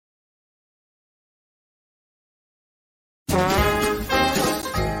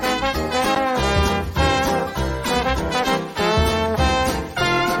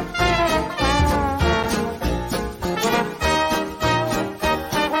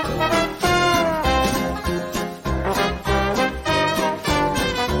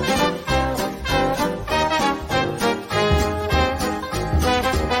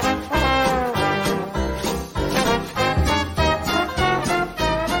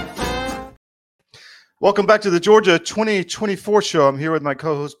Welcome back to the Georgia 2024 show. I'm here with my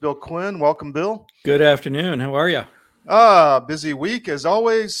co-host, Bill Quinn. Welcome, Bill. Good afternoon. How are you? Busy week as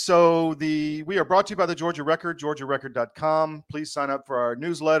always. So we are brought to you by the Georgia Record, georgiarecord.com. Please sign up for our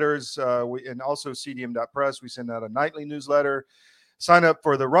newsletters and also cdm.press. We send out a nightly newsletter. Sign up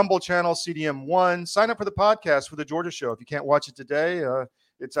for the Rumble channel, CDM1. Sign up for the podcast for the Georgia show. If you can't watch it today,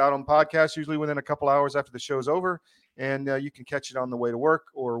 it's out on podcast usually within a couple hours after the show's over. And you can catch it on the way to work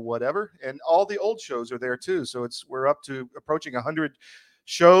or whatever. And all the old shows are there too. So we're up to approaching 100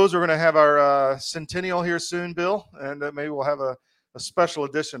 shows. We're going to have our centennial here soon, Bill, and maybe we'll have a special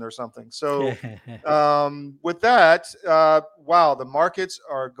edition or something. So with that, wow, the markets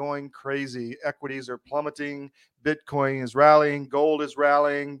are going crazy. Equities are plummeting. Bitcoin is rallying. Gold is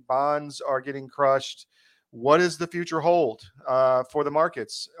rallying. Bonds are getting crushed. What does the future hold for the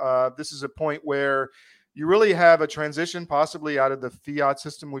markets? This is a point where you really have a transition possibly out of the fiat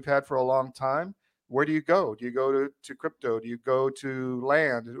system we've had for a long time. Where do you go? Do you go to crypto? Do you go to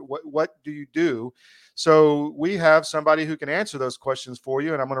land? What do you do? So we have somebody who can answer those questions for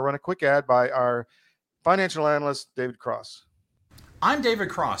you. And I'm going to run a quick ad by our financial analyst, David Cross. I'm David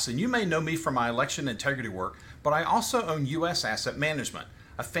Cross, and you may know me from my election integrity work, but I also own U.S. Asset Management,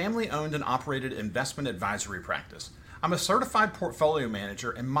 a family-owned and operated investment advisory practice. I'm a certified portfolio manager,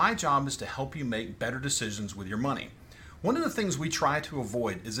 and my job is to help you make better decisions with your money. One of the things we try to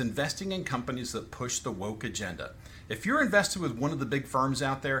avoid is investing in companies that push the woke agenda. If you're invested with one of the big firms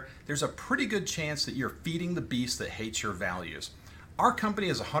out there, there's a pretty good chance that you're feeding the beast that hates your values. Our company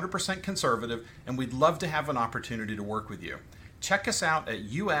is 100% conservative, and we'd love to have an opportunity to work with you. Check us out at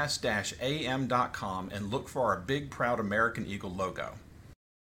us-am.com and look for our big, proud American Eagle logo.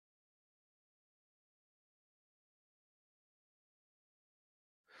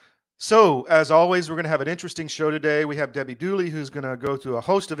 So, as always, we're going to have an interesting show today. We have Debbie Dooley, who's going to go through a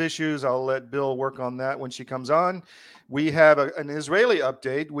host of issues. I'll let Bill work on that when she comes on. We have an Israeli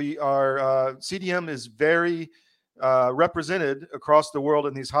update. CDM is very represented across the world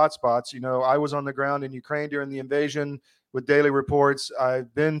in these hotspots. You know, I was on the ground in Ukraine during the invasion with daily reports.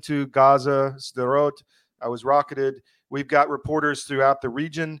 I've been to Gaza, Sderot. I was rocketed. We've got reporters throughout the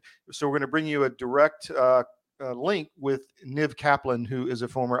region. So we're going to bring you a direct link with Niv Kaplan, who is a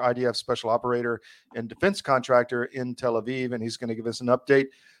former IDF special operator and defense contractor in Tel Aviv, and he's going to give us an update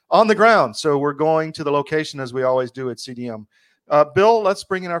on the ground. So we're going to the location as we always do at CDM. Bill, let's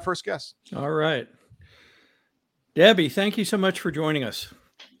bring in our first guest. All right. Debbie, thank you so much for joining us.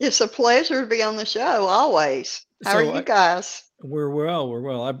 It's a pleasure to be on the show, always. How are you guys? We're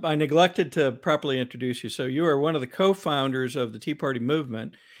well. I neglected to properly introduce you. So you are one of the co-founders of the Tea Party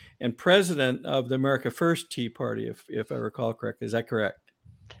movement and president of the America First Tea Party, if I recall correctly. Is that correct?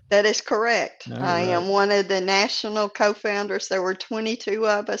 That is correct. I am one of the national co-founders. There were 22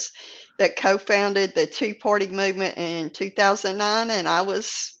 of us that co-founded the Tea Party movement in 2009, and I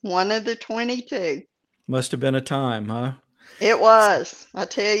was one of the 22. Must have been a time, huh? It was. I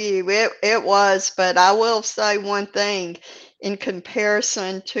tell you, it was. But I will say one thing in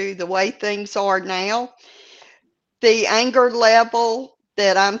comparison to the way things are now, the anger level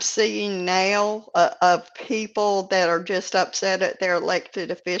that I'm seeing now of people that are just upset at their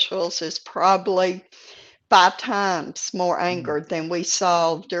elected officials is probably 5 times more anger than we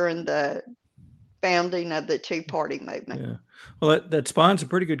saw during the founding of the Tea Party movement. Yeah. Well, that spawns a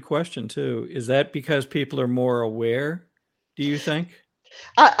pretty good question, too. Is that because people are more aware, do you think?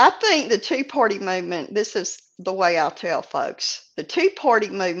 I think the Tea Party movement, this is the way I tell folks, the Tea Party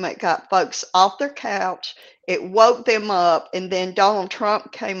movement got folks off their couch. It woke them up, and then Donald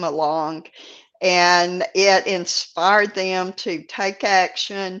Trump came along, and it inspired them to take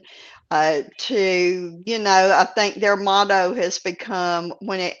action. I think their motto has become,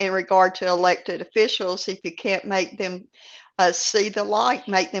 in regard to elected officials, if you can't make them see the light,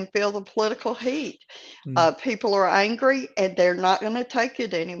 make them feel the political heat. People are angry, and they're not going to take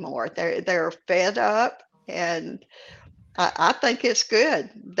it anymore. They're fed up, and I think it's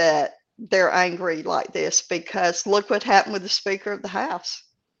good that they're angry like this, because look what happened with the Speaker of the House.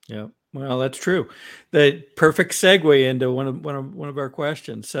 Yeah, well, that's true. The perfect segue into one of our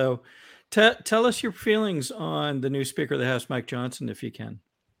questions. So, tell us your feelings on the new Speaker of the House, Mike Johnson, if you can.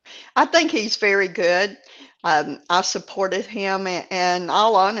 I think he's very good. I supported him, and in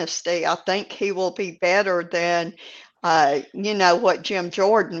all honesty, I think he will be better than what Jim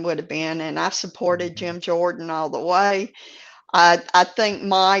Jordan would have been, and I supported Jim Jordan all the way. I think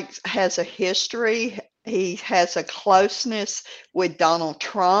Mike has a history. He has a closeness with Donald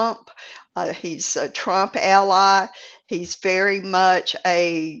Trump. He's a Trump ally. He's very much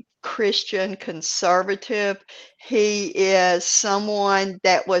a Christian conservative. He is someone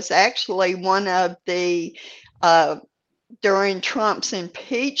that was actually one of the, during Trump's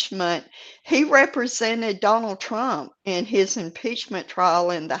impeachment, he represented Donald Trump in his impeachment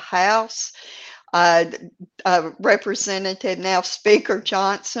trial in the House. Representative, now Speaker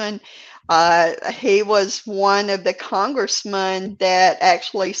Johnson, he was one of the congressmen that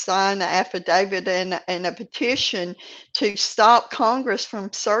actually signed an affidavit and a petition to stop Congress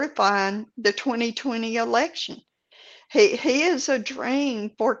from certifying the 2020 election. He is a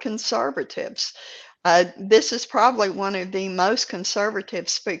dream for conservatives. This is probably one of the most conservative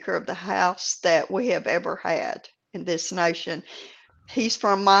Speaker of the House that we have ever had in this nation. He's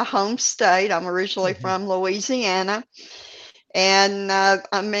from my home state. I'm originally from Louisiana. And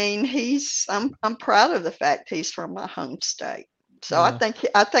I mean, I'm proud of the fact he's from my home state. So Yeah.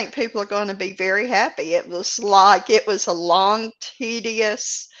 I think people are going to be very happy. It was a long,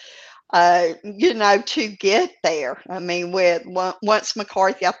 tedious, to get there. I mean, once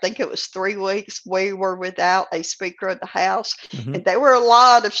McCarthy, I think it was 3 weeks, we were without a Speaker of the House. Mhm. And there were a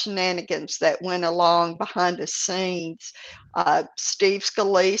lot of shenanigans that went along behind the scenes. Steve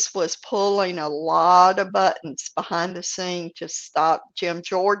Scalise was pulling a lot of buttons behind the scenes to stop Jim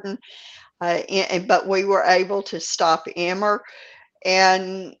Jordan. But we were able to stop Emmer.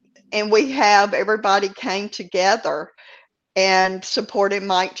 And everybody came together and supported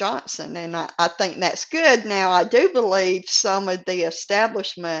Mike Johnson. And I think that's good. Now, I do believe some of the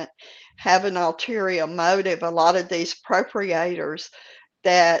establishment have an ulterior motive. A lot of these appropriators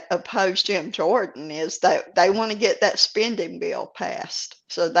that oppose Jim Jordan is that they want to get that spending bill passed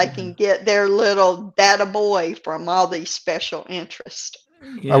so they can get their little data boy from all these special interests.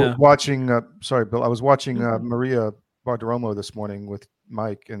 Yeah. I was watching, sorry, Bill, I was watching Maria Bartiromo this morning with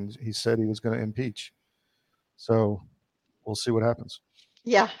Mike, and he said he was going to impeach. So we'll see what happens.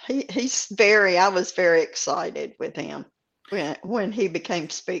 Yeah, I was very excited with him when he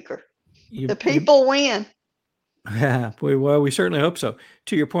became Speaker. The people win. Yeah, we certainly hope so.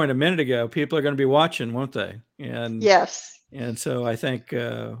 To your point a minute ago, people are going to be watching, won't they? And yes. And so I think,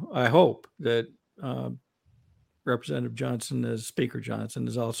 I hope that Representative Johnson, Speaker Johnson,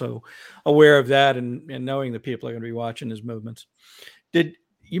 is also aware of that and knowing that people are going to be watching his movements.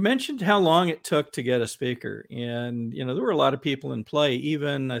 You mentioned how long it took to get a speaker, and there were a lot of people in play,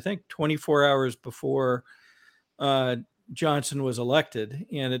 even I think 24 hours before Johnson was elected,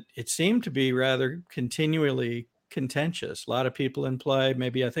 and it seemed to be rather continually contentious. A lot of people in play.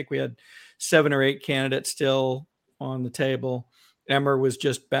 Maybe I think we had 7 or 8 candidates still on the table. Emmer was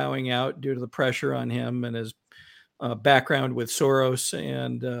just bowing out due to the pressure on him and his background with Soros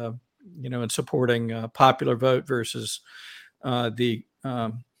and and supporting popular vote versus the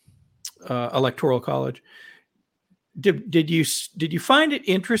Electoral College. Did you find it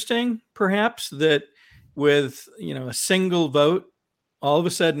interesting, perhaps, that with a single vote, all of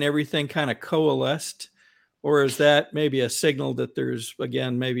a sudden everything kind of coalesced, or is that maybe a signal that there's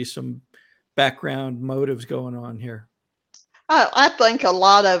again maybe some background motives going on here? I think a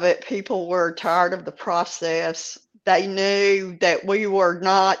lot of it, people were tired of the process. They knew that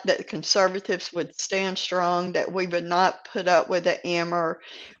that the conservatives would stand strong, that we would not put up with an Emmer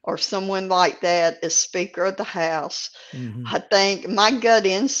or someone like that as Speaker of the House. Mm-hmm. I think my gut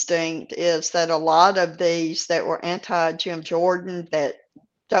instinct is that a lot of these that were anti-Jim Jordan, that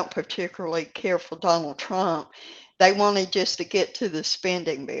don't particularly care for Donald Trump, they wanted just to get to the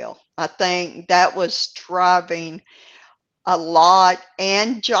spending bill. I think that was driving a lot.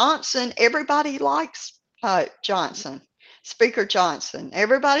 And Johnson, everybody likes Johnson, Speaker Johnson.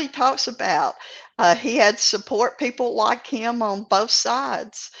 Everybody talks about he had support. People like him on both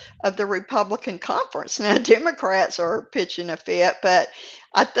sides of the Republican conference. Now, Democrats are pitching a fit, but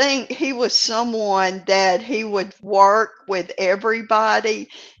I think he was someone that he would work with everybody,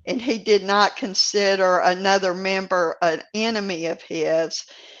 and he did not consider another member an enemy of his.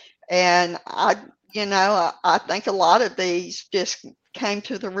 And I think a lot of these just came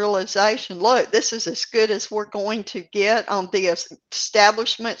to the realization, look, this is as good as we're going to get on the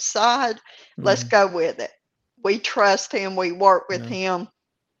establishment side. Let's go with it. We trust him. We work with him.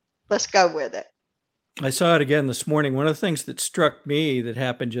 Let's go with it. I saw it again this morning. One of the things that struck me that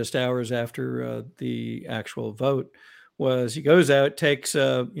happened just hours after the actual vote was he goes out, takes,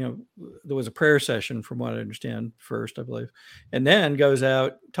 there was a prayer session from what I understand first, I believe, and then goes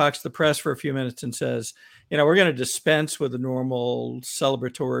out, talks to the press for a few minutes and says, we're going to dispense with the normal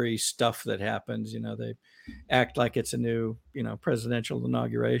celebratory stuff that happens. They act like it's a new, presidential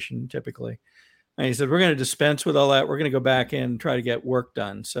inauguration typically. And he said, we're going to dispense with all that. We're going to go back in and try to get work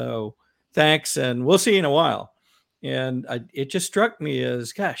done. So thanks. And we'll see you in a while. And it just struck me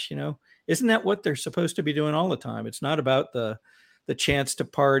as, gosh, isn't that what they're supposed to be doing all the time? It's not about the chance to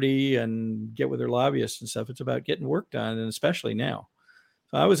party and get with their lobbyists and stuff. It's about getting work done, and especially now.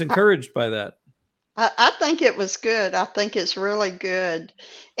 So I was encouraged by that. I think it was good. I think it's really good.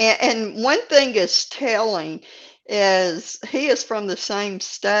 And one thing is telling is he is from the same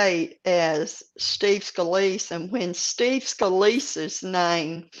state as Steve Scalise. And when Steve Scalise's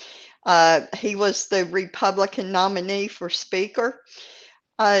name, he was the Republican nominee for Speaker,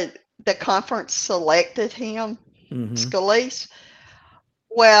 the conference selected him, Scalise.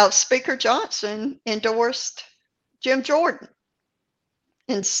 Well, Speaker Johnson endorsed Jim Jordan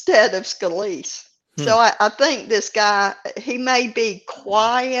instead of Scalise. So I think this guy, he may be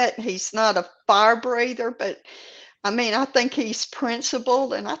quiet. He's not a fire breather, but I mean, I think he's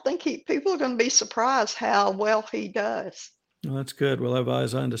principled, and I think people are going to be surprised how well he does. Well, that's good. We'll have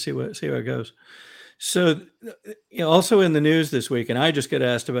eyes on to see how it goes. So, also in the news this week, and I just got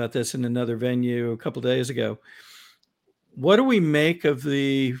asked about this in another venue a couple of days ago. What do we make of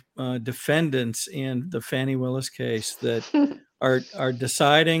the defendants in the Fani Willis case that are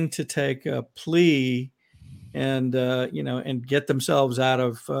deciding to take a plea and and get themselves out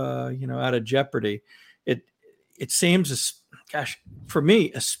of jeopardy? It seems, gosh, for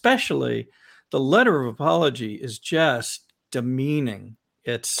me especially, the letter of apology is just demeaning.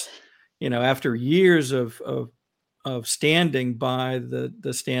 It's after years of standing by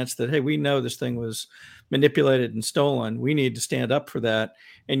the stance that, hey, we know this thing was manipulated and stolen, we need to stand up for that,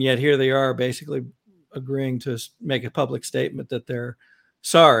 and yet here they are basically agreeing to make a public statement that they're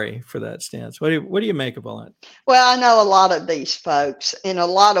sorry for that stance. What do you make of all that? Well, I know a lot of these folks, and a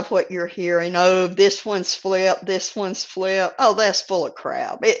lot of what you're hearing, this one's flipped, this one's flipped. Oh, that's full of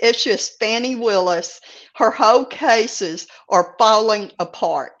crap. It's just Fani Willis. Her whole cases are falling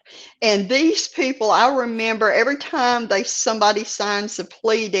apart. And these people, I remember every time somebody signs a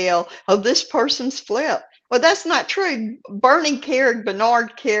plea deal, this person's flipped. Well, that's not true. Bernard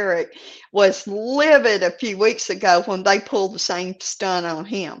Carrick was livid a few weeks ago when they pulled the same stunt on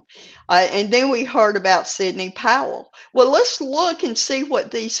him. And then we heard about Sidney Powell. Well, let's look and see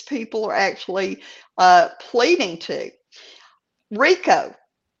what these people are actually pleading to. RICO,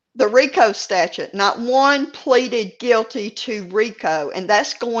 the RICO statute, not one pleaded guilty to RICO, and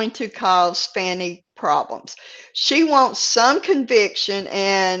that's going to cause Fani problems. She wants some conviction,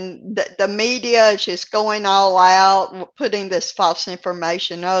 and the media is just going all out, putting this false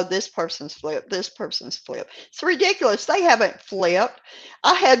information. Oh, this person's flipped, this person's flipped. It's ridiculous. They haven't flipped.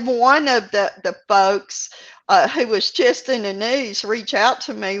 I had one of the folks who was just in the news reach out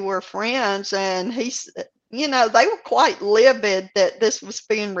to me. We're friends, and he's, they were quite livid that this was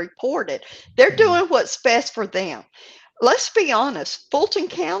being reported. They're doing what's best for them. Let's be honest, Fulton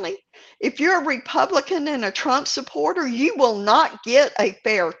County, if you're a Republican and a Trump supporter, you will not get a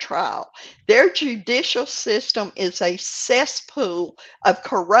fair trial. Their judicial system is a cesspool of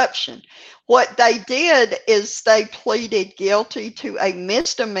corruption. What they did is they pleaded guilty to a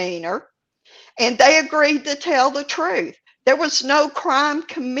misdemeanor, and they agreed to tell the truth. There was no crime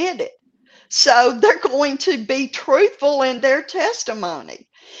committed. So they're going to be truthful in their testimony.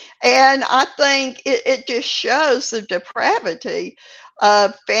 And I think it just shows the depravity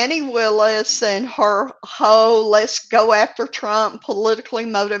of Fani Willis and her whole let's go after Trump politically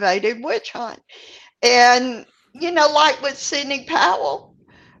motivated witch hunt. And, like with Sidney Powell,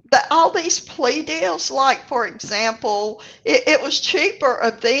 all these plea deals, like, for example, it was cheaper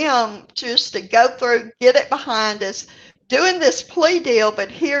of them just to go through, get it behind us, doing this plea deal, but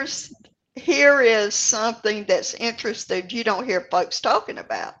here is something that's interesting you don't hear folks talking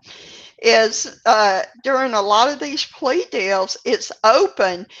about, is during a lot of these plea deals, it's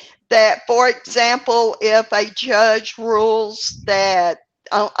open that, for example, if a judge rules that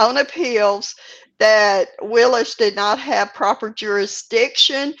on appeals that Willis did not have proper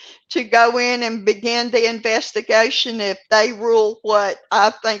jurisdiction to go in and begin the investigation, if they rule what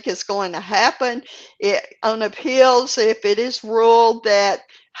I think is going to happen on appeals, if it is ruled that,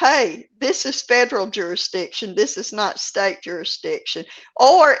 hey, this is federal jurisdiction, this is not state jurisdiction,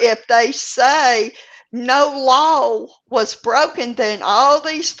 or if they say no law was broken, then all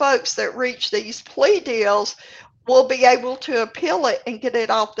these folks that reach these plea deals will be able to appeal it and get it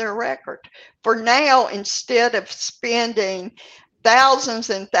off their record. For now, instead of spending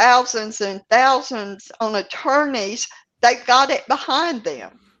thousands and thousands and thousands on attorneys, they've got it behind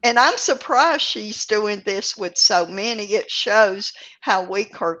them. And I'm surprised she's doing this with so many. It shows how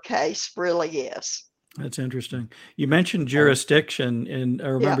weak her case really is. That's interesting. You mentioned jurisdiction, and I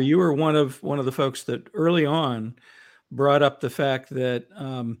remember you were one of the folks that early on brought up the fact that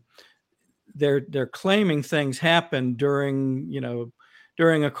they're claiming things happened during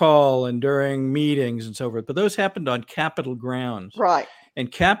during a call and during meetings and so forth. But those happened on Capitol grounds. Right.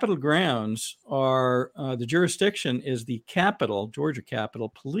 And Capitol grounds are the jurisdiction is the Capitol, Georgia Capitol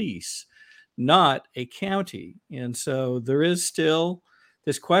Police, not a county. And so there is still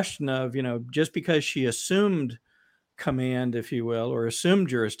this question of, just because she assumed command, if you will, or assumed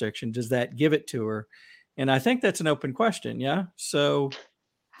jurisdiction, does that give it to her? And I think that's an open question. Yeah. So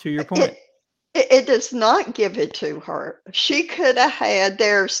to your point. It does not give it to her. She could have had,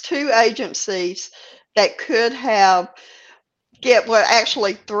 there's 2 agencies that could have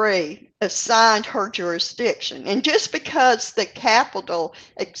actually 3 assigned her jurisdiction. And just because the Capitol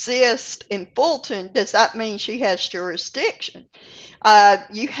exists in Fulton, does that mean she has jurisdiction?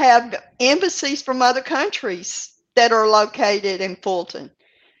 You have embassies from other countries that are located in Fulton.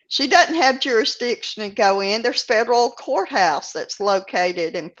 She doesn't have jurisdiction to go in. There's federal courthouse that's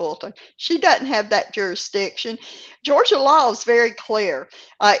located in Fulton. She doesn't have that jurisdiction. Georgia law is very clear.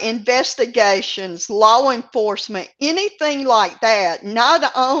 Investigations, law enforcement, anything like that, not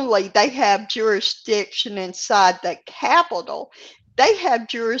only they have jurisdiction inside the Capitol, they have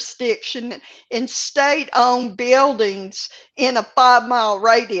jurisdiction in state-owned buildings in a 5-mile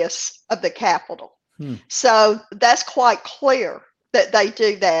radius of the Capitol. So that's quite clear that they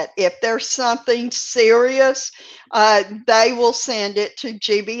do that. If there's something serious, they will send it to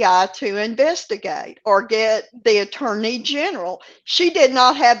GBI to investigate or get the Attorney General. She did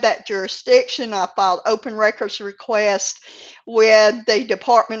not have that jurisdiction. I filed open records request with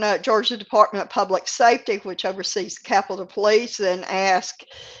the Georgia Department of Public Safety, which oversees Capitol Police, and asked,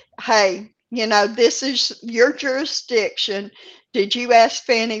 hey, this is your jurisdiction. Did you ask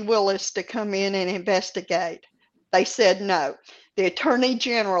Fannie Willis to come in and investigate? They said no. The Attorney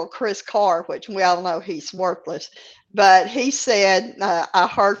General, Chris Carr, which we all know he's worthless, but he said, I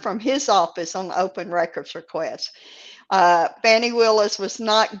heard from his office on open records request, Fannie Willis was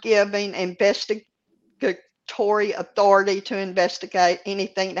not giving investigatory authority to investigate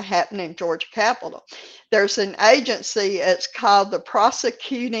anything that happened in Georgia Capitol. There's an agency, it's called the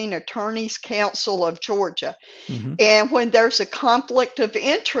Prosecuting Attorneys Council of Georgia. Mm-hmm. And when there's a conflict of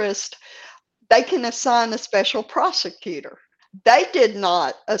interest, they can assign a special prosecutor. They did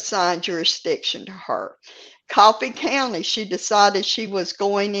not assign jurisdiction to her. Coffee County, she decided she was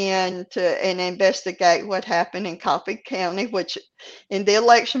going in and investigate what happened in Coffee County, which in the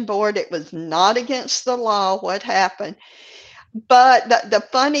election board, it was not against the law what happened. But the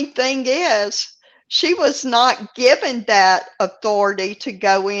funny thing is, she was not given that authority to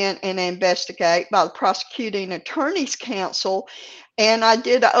go in and investigate by the Prosecuting Attorneys Council. And I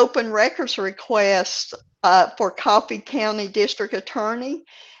did an open records request for Coffee County District Attorney.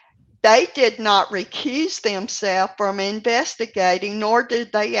 They did not recuse themselves from investigating, nor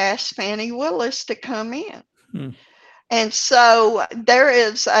did they ask Fannie Willis to come in. And so there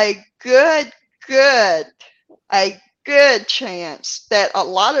is a good chance that a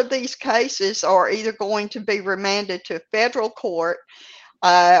lot of these cases are either going to be remanded to federal court,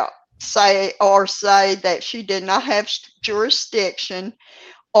 say that she did not have jurisdiction,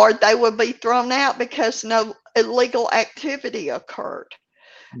 or they will be thrown out because no illegal activity occurred.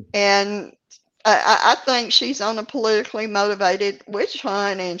 And I think she's on a politically motivated witch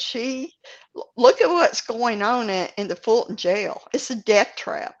hunt, and look at what's going on in the Fulton jail. It's a death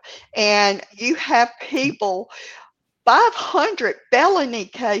trap. And you have people, 500 felony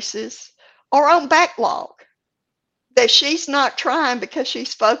cases are on backlog that she's not trying because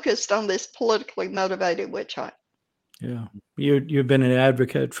she's focused on this politically motivated witch hunt. Yeah, you've been an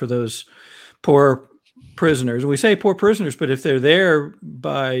advocate for those poor prisoners. We say poor prisoners, but if they're there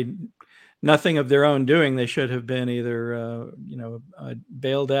by nothing of their own doing, they should have been either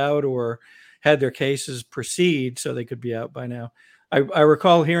bailed out or had their cases proceed so they could be out by now. I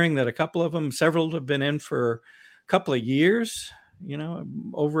recall hearing that several have been in for a couple of years,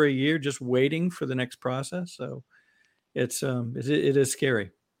 over a year, just waiting for the next process. So it is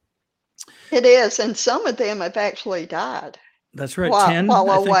scary. It is, and some of them have actually died. That's right. While 10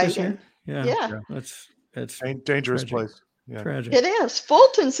 waiting. Yeah. That's a dangerous tragic. place. Yeah. Tragic. It is.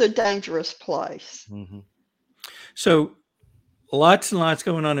 Fulton's a dangerous place. Mm-hmm. So lots and lots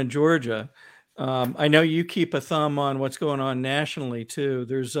going on in Georgia. I know you keep a thumb on what's going on nationally too.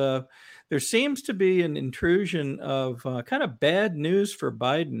 There seems to be an intrusion of kind of bad news for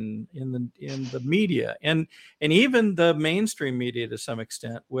Biden in the media and even the mainstream media to some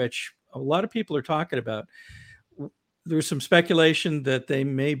extent, which a lot of people are talking about. There's some speculation that they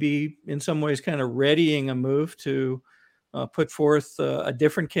may be in some ways kind of readying a move to put forth a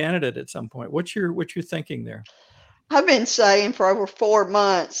different candidate at some point. What's your thinking there? I've been saying for over 4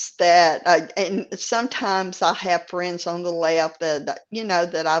 months that, and sometimes I have friends on the left that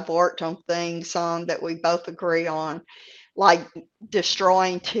I've worked on things on that we both agree on, like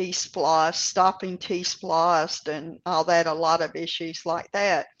destroying T-Splosh, stopping T-Splosh, and all that, a lot of issues like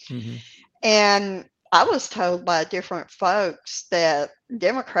that. Mm-hmm. And I was told by different folks that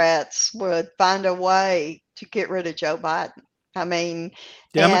Democrats would find a way to get rid of Joe Biden. I mean,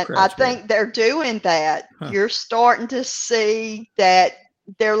 and I Democrats would. think they're doing that. Huh. You're starting to see that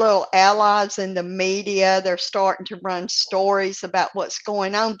their little allies in the media, they're starting to run stories about what's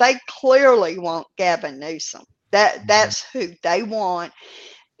going on. They clearly want Gavin Newsom. That's who they want.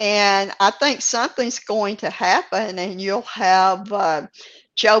 And I think something's going to happen, and you'll have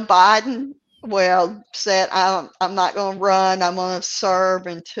Joe Biden, well, said, I'm not going to run. I'm going to serve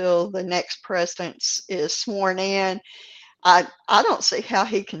until the next president is sworn in. I don't see how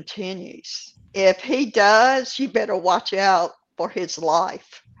he continues. If he does, you better watch out for his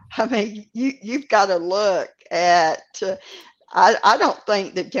life. I mean, you've got to look at, I don't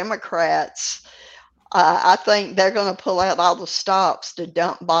think the Democrats, I think they're going to pull out all the stops to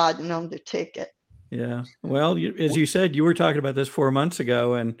dump Biden on the ticket. Yeah. Well, as you said, you were talking about this 4 months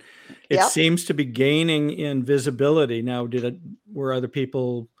ago, and it Yep. seems to be gaining in visibility. Now, were other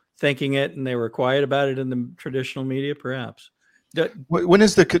people thinking it and they were quiet about it in the traditional media, perhaps? When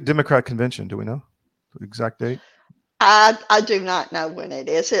is the Democrat convention? Do we know the exact date? I do not know when it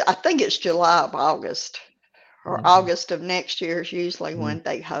is. I think it's July of August, or August of next year is usually when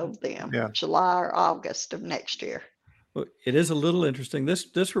they hold them. Yeah. July or August of next year. Well, it is a little interesting.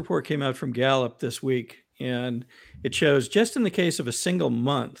 This report came out from Gallup this week, and it shows just in the case of a single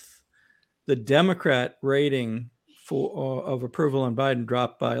month, the Democrat rating of approval on Biden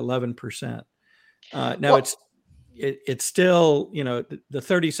dropped by 11%. Now it's still, the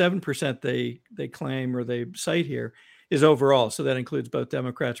 37% they claim or they cite here is overall. So that includes both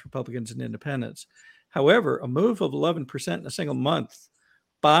Democrats, Republicans, and independents. However, a move of 11% in a single month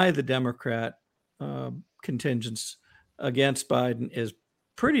by the Democrat contingents against Biden is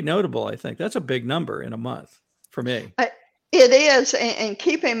pretty notable. I think that's a big number in a month for me. It is. And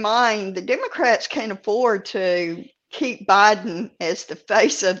keep in mind, the Democrats can't afford to keep Biden as the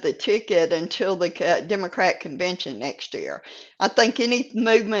face of the ticket until the Democrat convention next year. I think any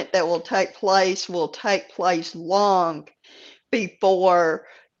movement that will take place long before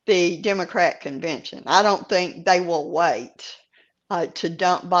the Democrat convention. I don't think they will wait to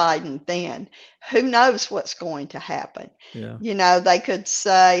dump Biden then. Who knows what's going to happen? Yeah. They could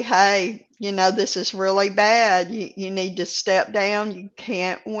say, hey, this is really bad. You need to step down. You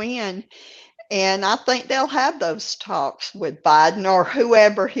can't win. And I think they'll have those talks with Biden or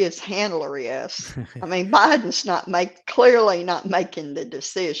whoever his handler is. I mean, Biden's clearly not making the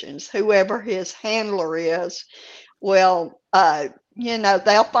decisions. Whoever his handler is, well,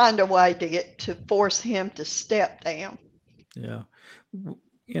 they'll find a way to force him to step down. Yeah.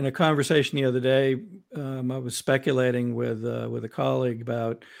 In a conversation the other day, I was speculating with a colleague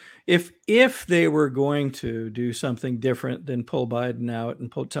about if they were going to do something different than pull Biden out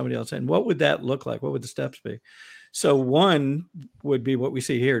and put somebody else in, what would that look like? What would the steps be? So one would be what we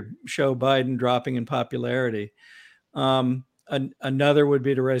see here, show Biden dropping in popularity. Another would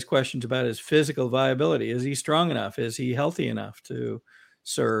be to raise questions about his physical viability. Is he strong enough? Is he healthy enough to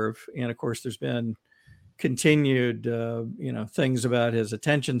serve? And of course, there's been continued, things about his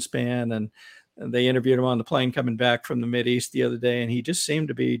attention span, and they interviewed him on the plane coming back from the Mideast the other day, and he just seemed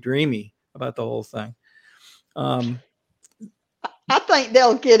to be dreamy about the whole thing. I think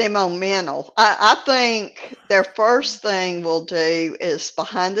they'll get him on mental. I think their first thing we'll do is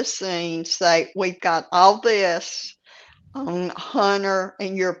behind the scenes say, we've got all this on Hunter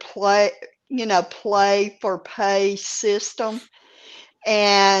and your play for pay system.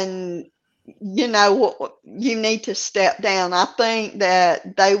 And you need to step down. I think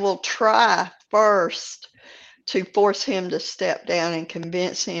that they will try first to force him to step down and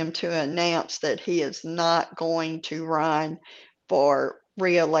convince him to announce that he is not going to run for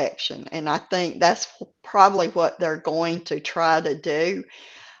re-election. And I think that's probably what they're going to try to do,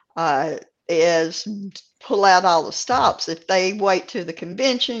 is pull out all the stops. If they wait to the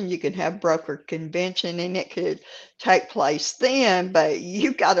convention, you can have brokered convention and it could take place then, but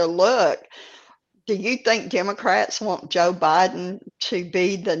you got to look. Do you think Democrats want Joe Biden to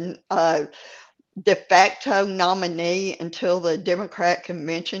be the de facto nominee until the Democrat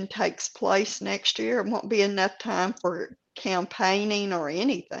convention takes place next year? It won't be enough time for campaigning or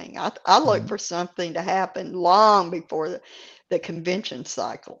anything. I look for something to happen long before the convention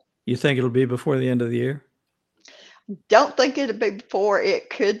cycle. You think it'll be before the end of the year? Don't think it'll be before. It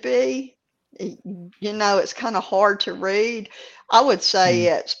could be, It's kind of hard to read. I would say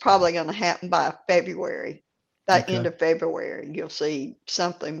it's probably going to happen by February. That end of February, you'll see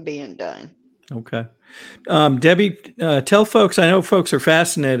something being done. Okay. Debbie, tell folks, I know folks are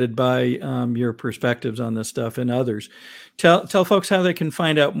fascinated by your perspectives on this stuff and others. Tell folks how they can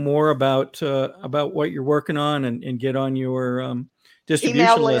find out more about what you're working on and get on your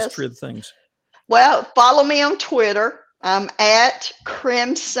distribution list for the things. Well, follow me on Twitter. I'm at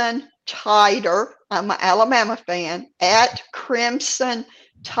Crimson Tider. I'm an Alabama fan. At Crimson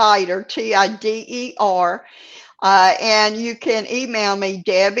Tider, Tider. And you can email me,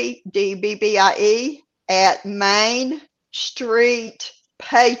 Debbie, DBBIE, at Main Street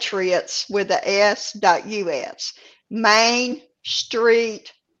Patriots with a S.US. Main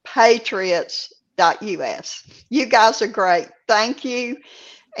Street Patriots.us. You guys are great. Thank you.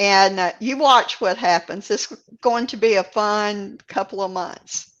 And you watch what happens. It's going to be a fun couple of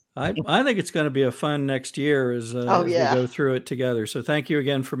months. I think it's going to be a fun next year as we go through it together. So thank you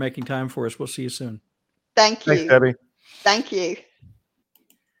again for making time for us. We'll see you soon. Thank you. Thanks, Debbie. Thank you.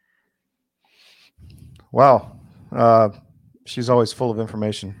 Wow. She's always full of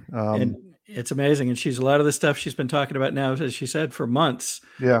information. And it's amazing. And she's a lot of the stuff she's been talking about now, as she said, for months.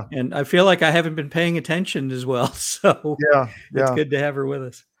 Yeah. And I feel like I haven't been paying attention as well. So it's good to have her with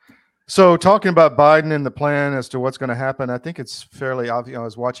us. So talking about Biden and the plan as to what's going to happen, I think it's fairly obvious. I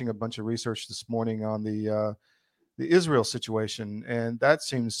was watching a bunch of research this morning on the Israel situation, and that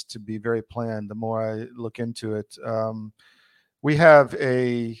seems to be very planned. The more I look into it, we have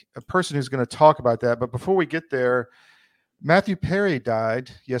a person who's going to talk about that. But before we get there, Matthew Perry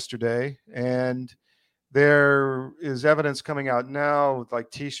died yesterday, and there is evidence coming out now with like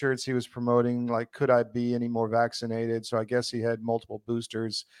T-shirts he was promoting, like, could I be any more vaccinated? So I guess he had multiple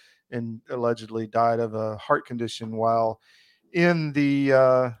boosters and allegedly died of a heart condition while in the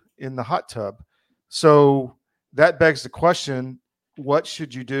hot tub. So that begs the question, what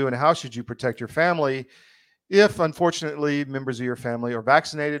should you do and how should you protect your family if, unfortunately, members of your family are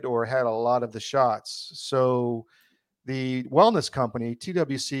vaccinated or had a lot of the shots? So the wellness company,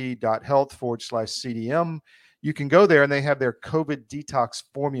 twc.health/CDM, you can go there and they have their COVID detox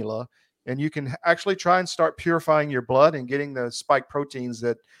formula, and you can actually try and start purifying your blood and getting the spike proteins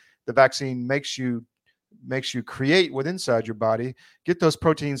that the vaccine makes you create inside your body, get those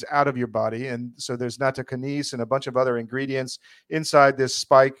proteins out of your body. And so there's nattokinase and a bunch of other ingredients inside this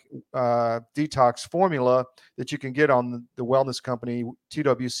spike detox formula that you can get on the wellness company,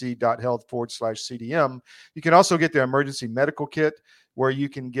 twc.health/CDM. You can also get their emergency medical kit, where you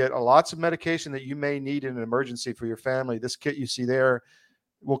can get lots of medication that you may need in an emergency for your family. This kit you see there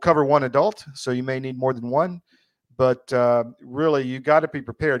will cover one adult, so you may need more than one. But really, you got to be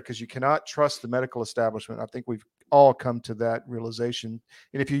prepared because you cannot trust the medical establishment. I think we've all come to that realization.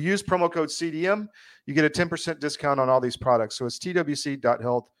 And if you use promo code CDM, you get a 10% discount on all these products. So it's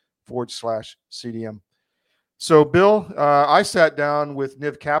twc.health/CDM. So, Bill, I sat down with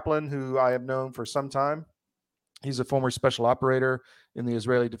Niv Kaplan, who I have known for some time. He's a former special operator in the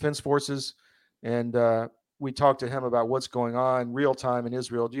Israeli Defense Forces. And we talked to him about what's going on real time in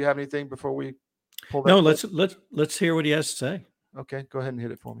Israel. Do you have anything before we pull that? No, let's hear what he has to say. Okay, go ahead and hit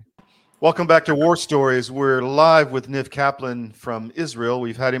it for me. Welcome back to War Stories. We're live with Niv Kaplan from Israel.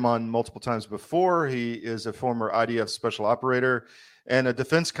 We've had him on multiple times before. He is a former IDF special operator and a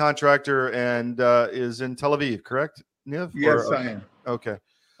defense contractor, and is in Tel Aviv, correct, Niv? Yes, I am. Okay.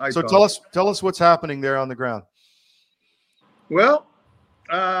 Hi, so Todd. tell us what's happening there on the ground. Well,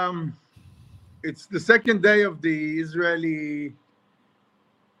 it's the second day of the Israeli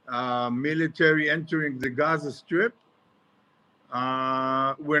military entering the Gaza Strip.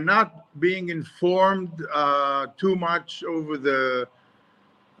 We're not being informed too much over the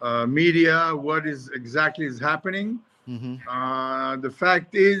media what exactly is happening. Mm-hmm. The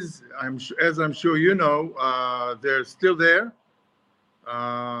fact is, as I'm sure you know, they're still there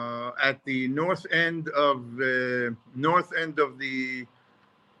at the north end of the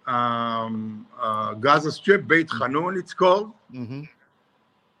Gaza Strip, Beit Hanun, it's called. Mm-hmm.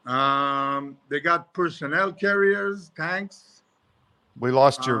 They got personnel carriers, tanks. We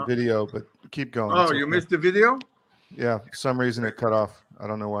lost your video, but keep going. Oh, you missed the video? Yeah, for some reason it cut off. I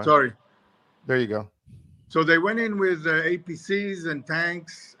don't know why. Sorry. There you go. So they went in with APCs and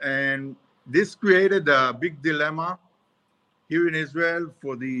tanks, and this created a big dilemma here in Israel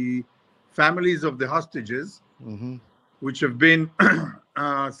for the families of the hostages, mm-hmm. which have been,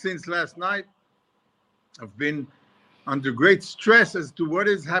 since last night, have been under great stress as to what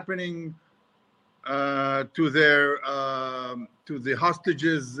is happening to the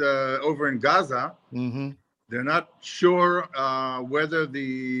hostages over in Gaza. Mm-hmm. They're not sure whether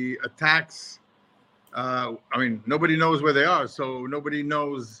the attacks. I mean, nobody knows where they are, so nobody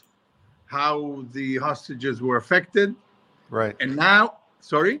knows how the hostages were affected. Right. And now,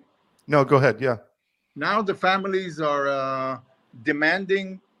 sorry? No, go ahead. Yeah. Now the families are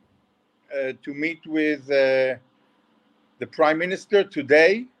demanding to meet with the prime minister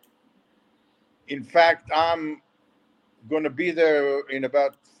today. In fact, I'm going to be there in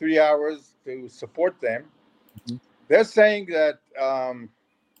about 3 hours to support them. Mm-hmm. They're saying that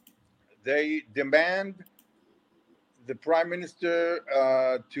they demand the prime minister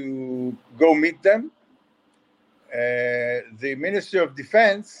to go meet them. The Minister of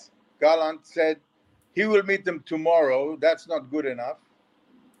Defense, Gallant, said he will meet them tomorrow. That's not good enough.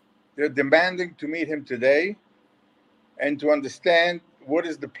 They're demanding to meet him today and to understand what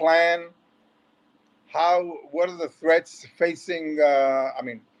is the plan, what are the threats facing. I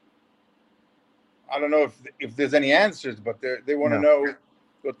mean, I don't know if there's any answers, but they want to know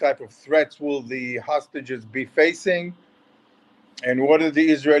what type of threats will the hostages be facing, and what are the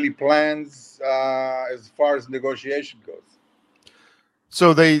Israeli plans as far as negotiation goes.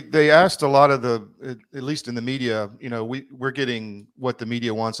 So they asked a lot of at least in the media, we're getting what the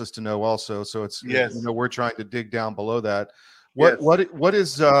media wants us to know also. So it's, we're trying to dig down below that. What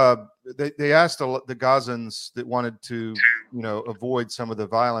is, they asked the Gazans that wanted to, avoid some of the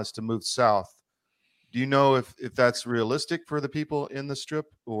violence to move south. Do you know if that's realistic for the people in the Strip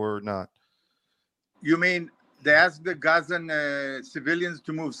or not? You mean they asked the Gazan civilians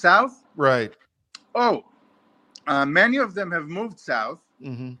to move south? Right. Oh, many of them have moved south.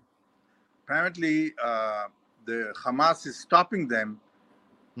 Mm-hmm. Apparently, the Hamas is stopping them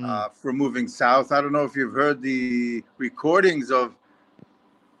from moving south. I don't know if you've heard the recordings of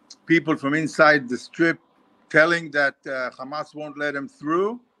people from inside the Strip telling that Hamas won't let them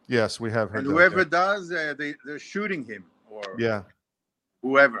through. Yes, we have heard. And whoever does, they're shooting him or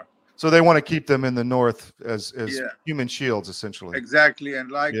whoever. So they want to keep them in the north as human shields, essentially. Exactly.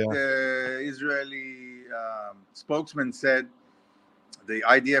 And like the Israeli spokesman said, the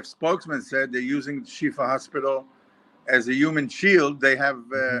IDF spokesman said, they're using Shifa Hospital as a human shield. They have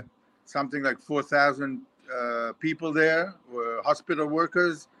something like 4,000 people there, hospital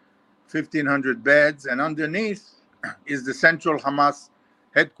workers, 1,500 beds. And underneath is the central Hamas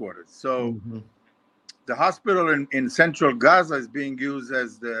headquarters. So the hospital in central Gaza is being used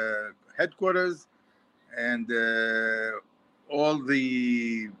as the headquarters, and all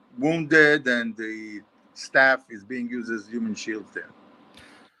the wounded and the staff is being used as human shields there.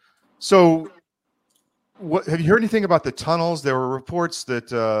 So have you heard anything about the tunnels? There were reports that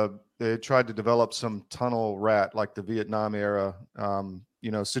they tried to develop some tunnel rat, like the Vietnam era,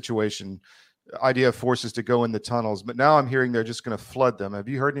 situation. IDF forces to go in the tunnels, but now I'm hearing they're just going to flood them. Have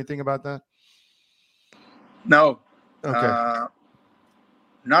you heard anything about that? No. Okay.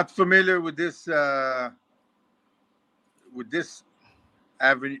 Not familiar with this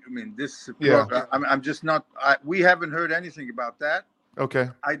avenue. I mean, this. I'm just not. We haven't heard anything about that. Okay.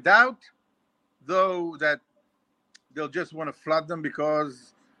 I doubt, though, that they'll just want to flood them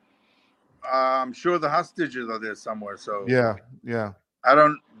because I'm sure the hostages are there somewhere. So yeah.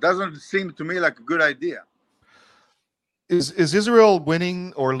 Doesn't seem to me like a good idea. Is Israel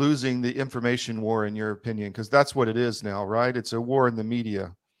winning or losing the information war, in your opinion? Because that's what it is now, right? It's a war in the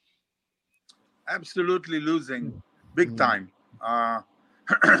media. Absolutely losing, big time.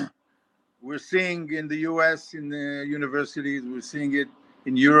 We're seeing in the U.S., in the universities, we're seeing it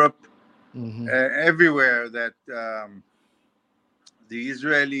in Europe, everywhere that the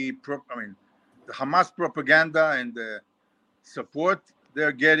the Hamas propaganda and the support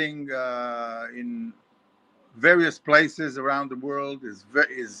they're getting in various places around the world is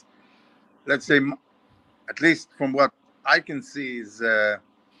let's say, at least from what I can see, is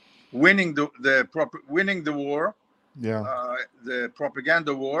winning the war. The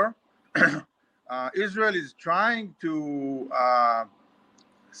propaganda war. Israel is trying to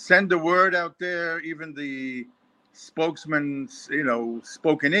send the word out there. Even the spokesman,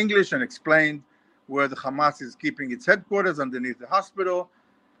 spoke in English and explained where the Hamas is keeping its headquarters underneath the hospital.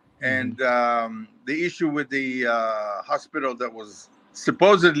 And the issue with the hospital that was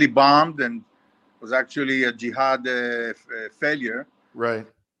supposedly bombed and was actually a jihad failure. Right.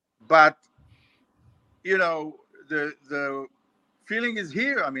 But, the feeling is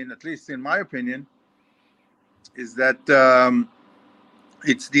here, I mean, at least in my opinion, is that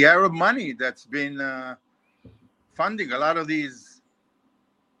it's the Arab money that's been funding a lot of these,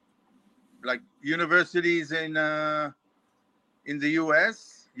 like, universities in the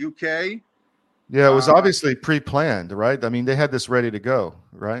US, UK. Yeah, it was obviously pre-planned, right? I mean, they had this ready to go,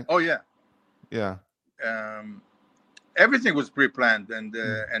 right? Oh, yeah. Yeah. everything was pre-planned, and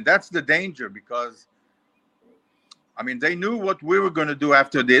that's the danger, because I mean, they knew what we were going to do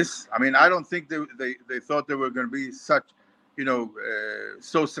after this. I mean, I don't think they thought they were going to be such,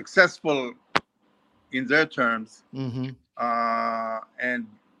 so successful in their terms, and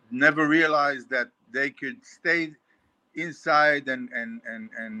never realized that they could stay inside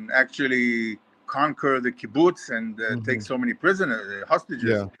and actually conquer the kibbutz and take so many prisoners,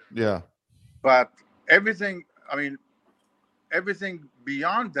 hostages. Yeah. But everything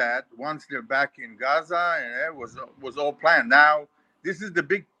beyond that, once they're back in Gaza, and it was all planned. Now, this is the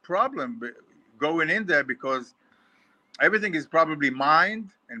big problem going in there, because everything is probably mined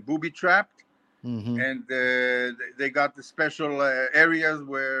and booby trapped, and they got the special areas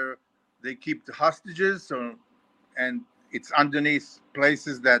where they keep the hostages. So, and it's underneath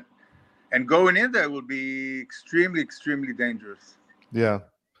places that, and going in there will be extremely, extremely dangerous. Yeah.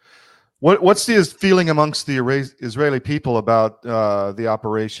 What's the feeling amongst the Israeli people about the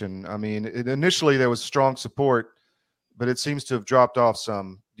operation? I mean, initially there was strong support, but it seems to have dropped off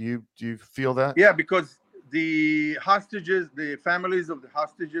some. Do you feel that? Yeah, because the hostages, the families of the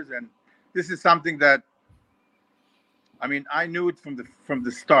hostages, and this is something that, I mean, I knew it from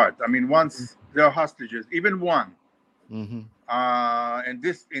the start. I mean, once there are hostages, even one, and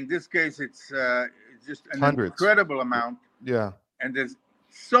in this case, it's just an incredible amount. Yeah, and there's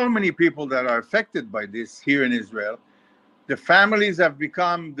so many people that are affected by this here in Israel. The families have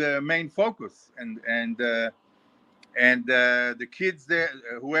become the main focus, and the kids there,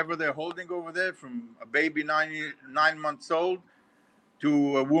 whoever they're holding over there, from a baby 9 months old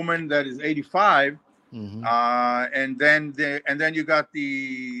to a woman that is 85, and then you got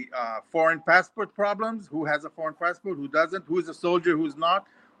the foreign passport problems. Who has a foreign passport? Who doesn't? Who's a soldier? Who's not?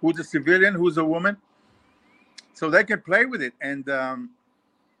 Who's a civilian? Who's a woman? So they can play with it, and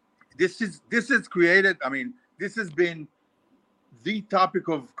this has created. I mean, this has been the topic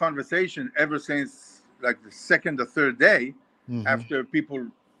of conversation ever since, like, the second or third day after people,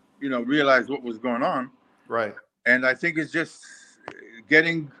 realized what was going on. Right. And I think it's just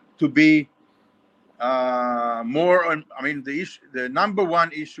getting to be more on. I mean, the number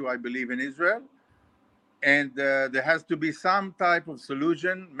one issue, I believe, in Israel, and there has to be some type of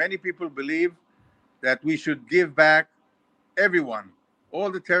solution. Many people believe that we should give back everyone, all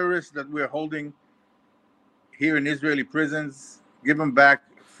the terrorists that we're holding here in Israeli prisons, give them back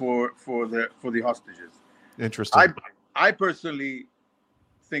for the hostages. Interesting. I personally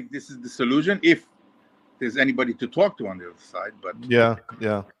think this is the solution, if there's anybody to talk to on the other side. But yeah.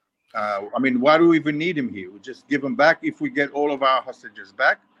 I mean, why do we even need him here? We just give him back if we get all of our hostages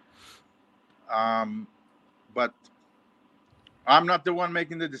back. But I'm not the one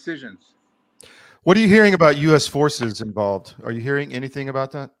making the decisions. What are you hearing about U.S. forces involved? Are you hearing anything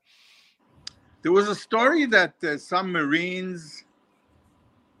about that? There was a story that some Marines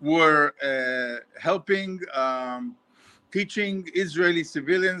were helping, teaching Israeli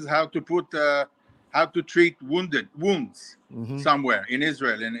civilians how to treat wounds somewhere in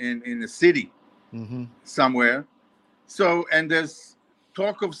Israel, in a city somewhere. So, and there's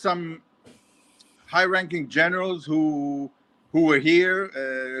talk of some high-ranking generals who were here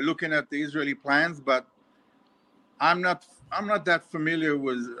looking at the Israeli plans, but I'm not that familiar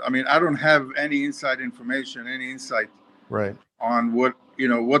with. I mean, I don't have any inside information, any insight on what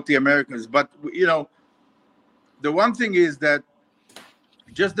the Americans. But the one thing is that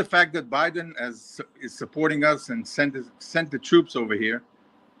just the fact that Biden is supporting us and sent the troops over here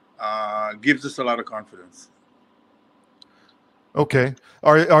gives us a lot of confidence. Okay,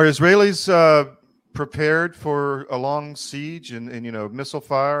 are Israelis prepared for a long siege and missile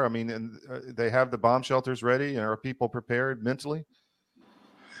fire? I mean, and they have the bomb shelters ready, and are people prepared mentally?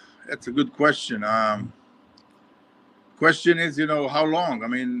 That's a good question. Question is, how long? I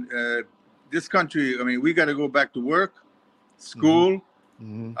mean, this country. I mean, we got to go back to work, school,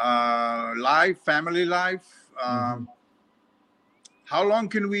 life, family life. How long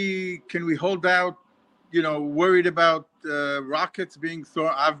can we hold out? Worried about rockets being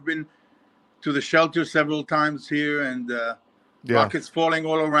thrown. I've been to the shelter several times here, and rockets falling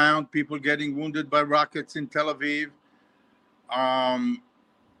all around, people getting wounded by rockets in Tel Aviv. I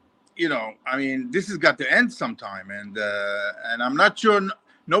mean, this has got to end sometime, and I'm not sure.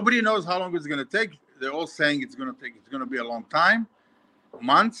 Nobody knows how long it's going to take. They're all saying it's going to be a long time,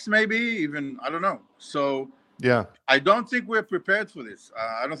 months, maybe even, I don't know. So I don't think we're prepared for this.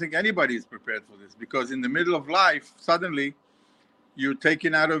 I don't think anybody is prepared for this, because in the middle of life, suddenly you're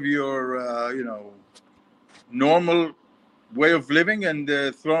taken out of your, normal way of living and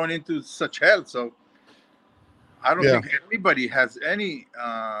thrown into such hell. So I don't think anybody has any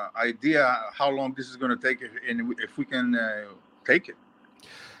idea how long this is going to take, and if we can take it.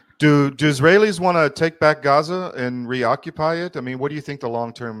 Do Israelis want to take back Gaza and reoccupy it? I mean, what do you think the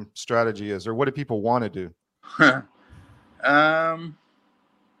long-term strategy is, or what do people want to do?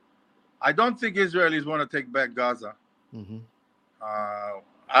 I don't think Israelis want to take back Gaza. Mm-hmm.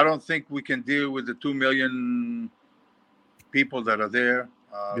 I don't think we can deal with the 2 million people that are there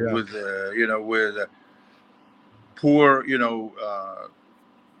with poor,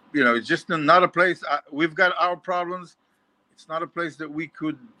 it's just not a place. We've got our problems. It's not a place that we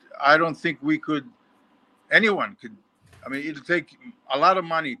could. I don't think we could. Anyone could. I mean, it'll take a lot of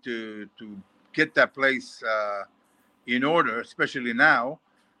money to get that place in order, especially now.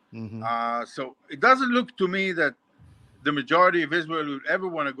 Mm-hmm. So it doesn't look to me that the majority of Israel would ever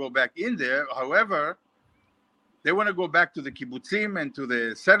want to go back in there. However, they want to go back to the kibbutzim and to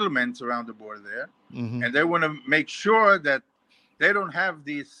the settlements around the border there. Mm-hmm. And they want to make sure that they don't have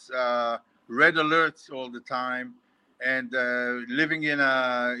these red alerts all the time and living in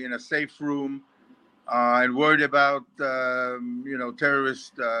a safe room and worried about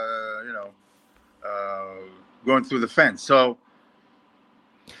terrorists going through the fence. So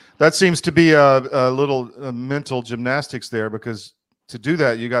that seems to be a little mental gymnastics there, because to do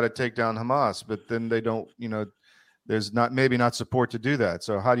that you got to take down Hamas, but then they don't. There's not support to do that.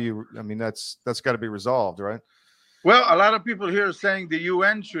 So how do you? I mean, that's got to be resolved, right? Well, a lot of people here are saying the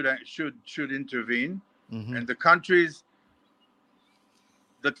UN should intervene, mm-hmm. and the countries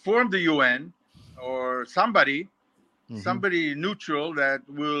that form the UN or somebody neutral that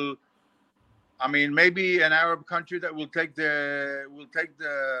will. I mean, maybe an Arab country that will take the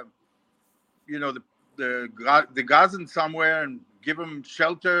Gazans somewhere and give them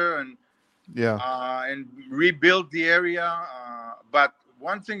shelter and rebuild the area. But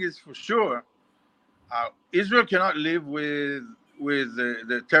one thing is for sure, Israel cannot live with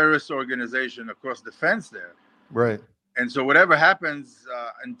the terrorist organization across the fence there. Right. And so whatever happens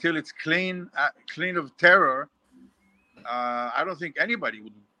until it's clean of terror, I don't think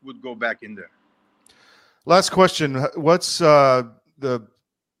anybody would go back in there. Last question. What's the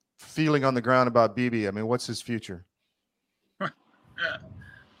feeling on the ground about Bibi? I mean, what's his future?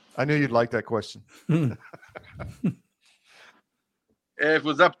 I knew you'd like that question. If it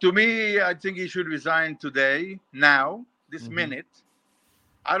was up to me, I think he should resign today, now, this mm-hmm. minute.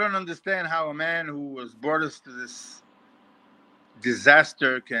 I don't understand how a man who was brought us to this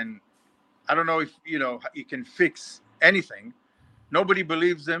disaster I don't know if, he can fix anything. Nobody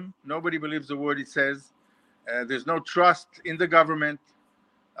believes him. Nobody believes the word he says. There's no trust in the government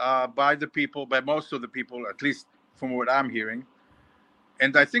by the people, by most of the people, at least from what I'm hearing.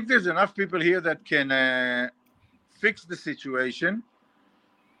 And I think there's enough people here that can fix the situation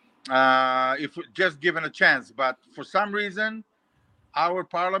if just given a chance. But for some reason, our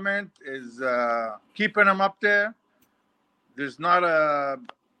parliament is keeping them up there. There's not a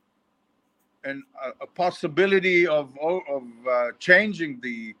possibility of changing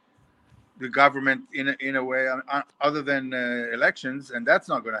the government in a way other than elections, and that's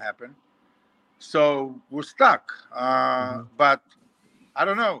not going to happen. So we're stuck. But I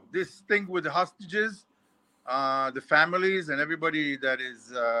don't know, this thing with the hostages, the families and everybody that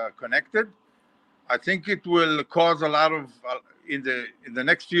is connected, I think it will cause a lot of in the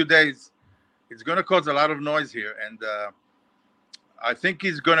next few days. It's going to cause a lot of noise here, and I think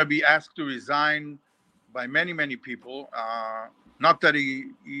he's going to be asked to resign by many, many people. Not that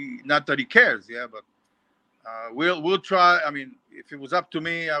he cares, but we'll try. I mean, if it was up to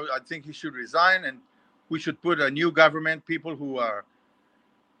me, I think he should resign, and we should put a new government, people who are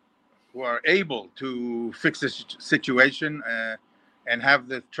able to fix this situation and have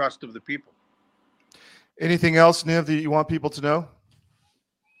the trust of the people. Anything else, Niv, that you want people to know?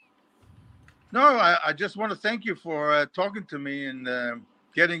 No, I just want to thank you for talking to me and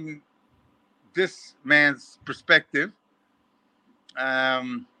getting this man's perspective.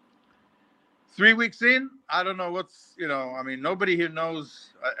 3 weeks in, I don't know what's, I mean, nobody here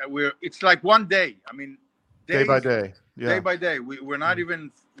knows. It's like one day. I mean, day by day. Yeah. Day by day. We're not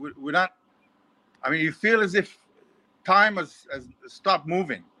even, we're not, I mean, you feel as if time has stopped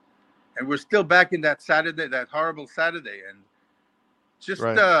moving. And we're still back in that Saturday, that horrible Saturday. And just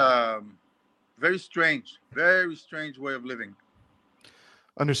very strange way of living.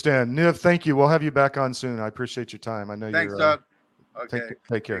 Understand. Niv, thank you. We'll have you back on soon. I appreciate your time. I know Thanks, Todd. Okay.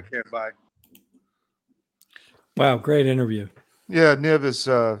 Take care. Take care. Bye. Wow, great interview. Yeah, Niv is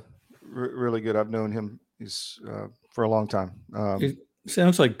really good. I've known him for a long time. It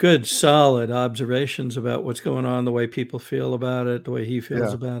sounds like good, solid observations about what's going on, the way people feel about it, the way he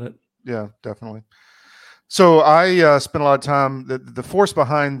feels about it. Yeah, definitely. So I spent a lot of time. The force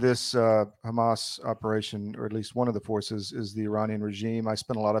behind this Hamas operation, or at least one of the forces, is the Iranian regime. I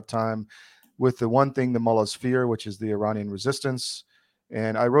spent a lot of time with the one thing the mullahs fear, which is the Iranian resistance.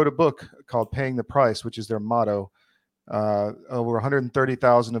 And I wrote a book called Paying the Price, which is their motto. Over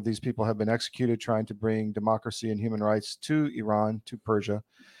 130,000 of these people have been executed trying to bring democracy and human rights to Iran, to Persia.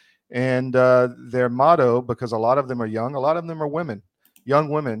 And their motto, because a lot of them are young, a lot of them are women, young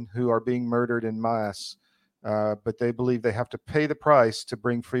women who are being murdered en masse. But they believe they have to pay the price to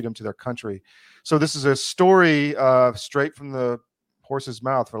bring freedom to their country. So this is a story straight from the horse's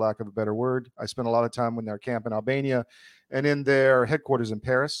mouth, for lack of a better word. I spent a lot of time in their camp in Albania and in their headquarters in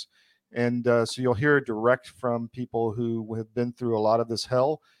Paris. And so you'll hear direct from people who have been through a lot of this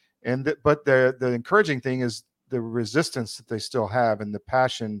hell. But the encouraging thing is the resistance that they still have, and the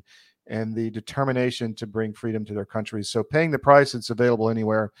passion and the determination to bring freedom to their countries. So Paying the Price, it's available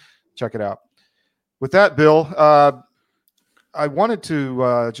anywhere. Check it out. With that, Bill, I wanted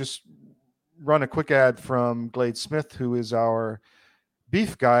to just run a quick ad from Glade Smith, who is our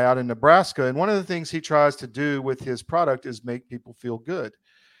beef guy out in Nebraska. And one of the things he tries to do with his product is make people feel good.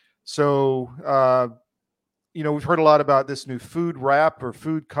 So, we've heard a lot about this new food wrap or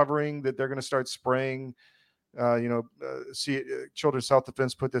food covering that they're going to start spraying. Children's Self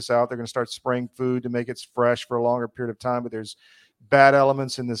Defense put this out. They're going to start spraying food to make it fresh for a longer period of time, but there's bad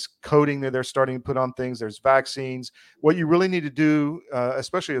elements in this coating that they're starting to put on things. There's vaccines. What you really need to do,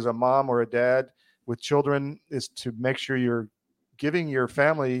 especially as a mom or a dad with children, is to make sure you're giving your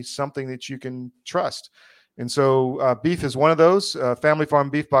family something that you can trust. And so beef is one of those.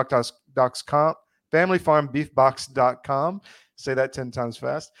 FamilyFarmBeefBox.com. FamilyFarmBeefBox.com. Say that 10 times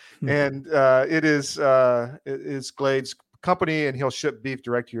fast. And it is Glade's company, and he'll ship beef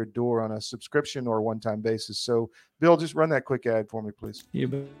direct to your door on a subscription or one-time basis. So, Bill, just run that quick ad for me, please. You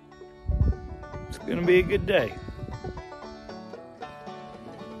bet. It's going to be a good day.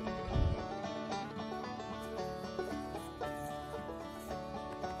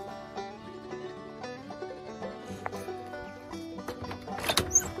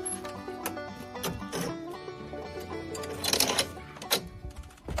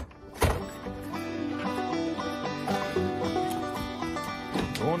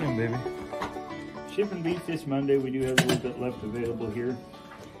 Morning, baby. Shipping beef this Monday. We do have a little bit left available here.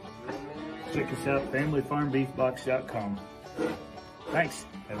 Check us out, FamilyFarmBeefBox.com. Thanks.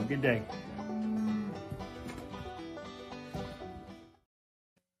 Have a good day.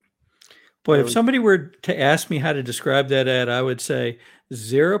 Boy, if somebody were to ask me how to describe that ad, I would say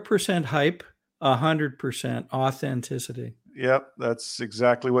 0% hype, 100% authenticity. Yep, that's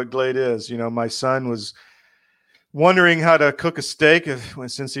exactly what Glade is. My son was wondering how to cook a steak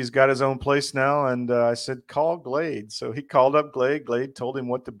since he's got his own place now. And I said, call Glade. So he called up Glade. Glade told him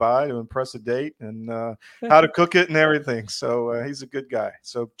what to buy to impress a date and how to cook it and everything. So he's a good guy.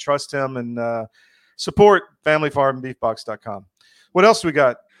 So trust him and support FamilyFarmBeefBox.com. What else we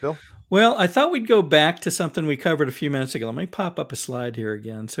got, Bill? Well, I thought we'd go back to something we covered a few minutes ago. Let me pop up a slide here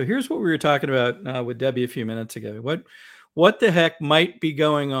again. So here's what we were talking about with Debbie a few minutes ago. What the heck might be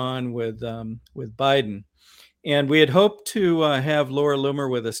going on with Biden? And we had hoped to have Laura Loomer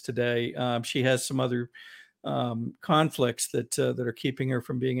with us today. She has some other conflicts that are keeping her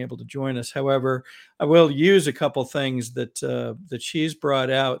from being able to join us. However, I will use a couple things that she's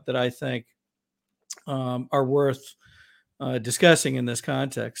brought out that I think are worth discussing in this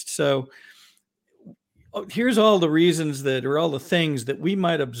context. So here's all the reasons all the things that we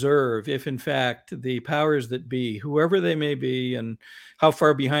might observe if, in fact, the powers that be, whoever they may be and how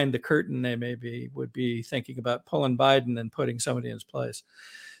far behind the curtain they may be, would be thinking about pulling Biden and putting somebody in his place.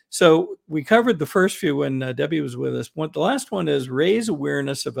 So we covered the first few when Debbie was with us. The last one is raise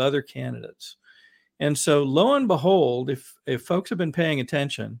awareness of other candidates. And so lo and behold, if folks have been paying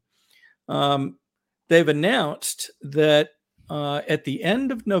attention, they've announced that at the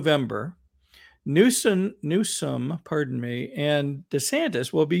end of November, Newsom, and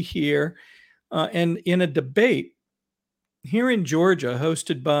DeSantis will be here and in a debate here in Georgia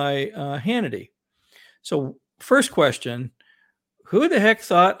hosted by Hannity. So first question, who the heck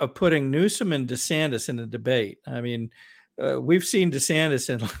thought of putting Newsom and DeSantis in a debate? I mean, we've seen DeSantis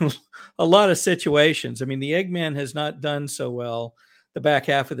in a lot of situations. I mean, the Eggman has not done so well the back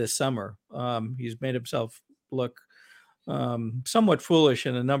half of this summer. He's made himself look somewhat foolish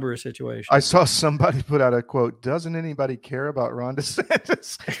in a number of situations. I saw somebody put out a quote, doesn't anybody care about Ron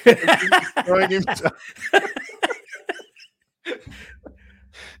DeSantis?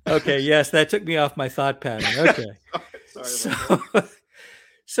 Okay, yes, that took me off my thought pattern. Okay.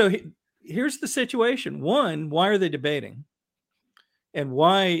 So here's the situation. One, why are they debating? And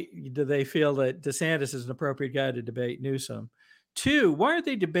why do they feel that DeSantis is an appropriate guy to debate Newsom? 2, why are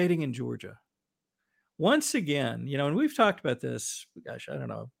they debating in Georgia? Once again, and we've talked about this, gosh, I don't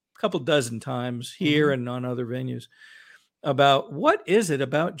know, a couple dozen times here and on other venues about what is it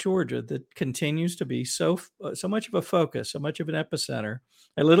about Georgia that continues to be so much of a focus, so much of an epicenter.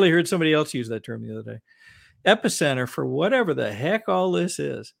 I literally heard somebody else use that term the other day. Epicenter for whatever the heck all this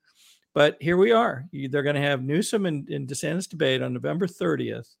is. But here we are. They're going to have Newsom and DeSantis debate on November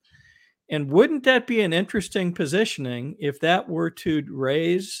 30th. And wouldn't that be an interesting positioning if that were to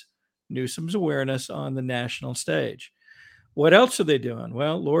raise Newsom's awareness on the national stage? What else are they doing?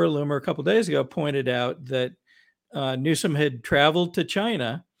 Well, Laura Loomer a couple of days ago pointed out that Newsom had traveled to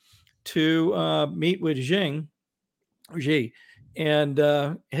China to meet with Xi, and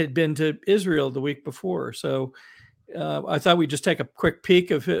had been to Israel the week before. So I thought we'd just take a quick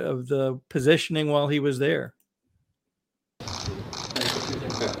peek of the positioning while he was there.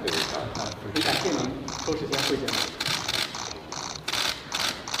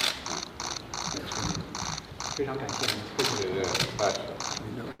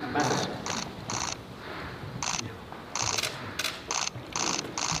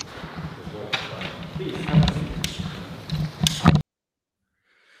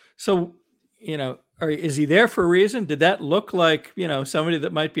 So, is he there for a reason? Did that look like, somebody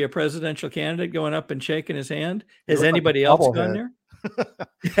that might be a presidential candidate going up and shaking his hand? Has anybody else gone there?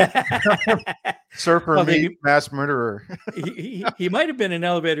 Surfer, mass murderer. he might have been in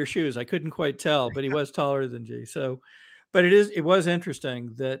elevator shoes. I couldn't quite tell, but he was taller than G. So, but it was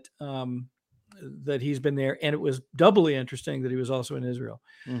interesting that that he's been there, and it was doubly interesting that he was also in Israel.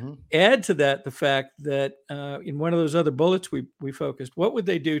 Add to that the fact that in one of those other bullets we focused, what would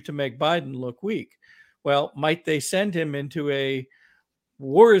they do to make Biden look weak? Well, might they send him into a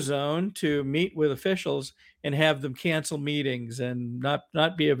war zone to meet with officials and have them cancel meetings and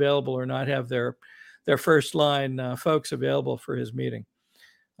not be available, or not have their first line folks available for his meeting?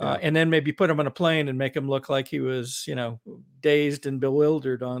 And then maybe put him on a plane and make him look like he was, dazed and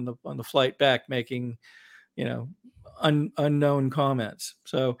bewildered on the flight back, making, unknown comments.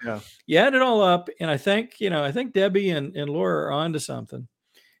 So you add it all up, and I think Debbie and Laura are onto something.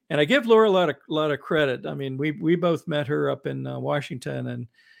 And I give Laura a lot of credit. I mean, we both met her up in Washington,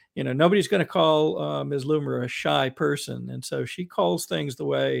 and nobody's going to call Ms. Loomer a shy person, and so she calls things the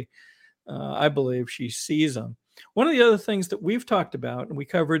way I believe she sees them. One of the other things that we've talked about, and we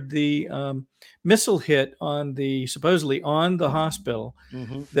covered the missile hit supposedly on the hospital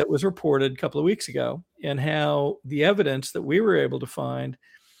that was reported a couple of weeks ago, and how the evidence that we were able to find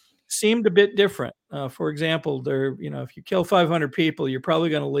seemed a bit different. For example, if you kill 500 people, you're probably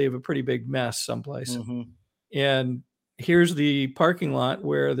going to leave a pretty big mess someplace. And here's the parking lot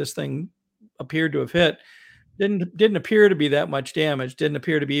where this thing appeared to have hit. Didn't appear to be that much damage. Didn't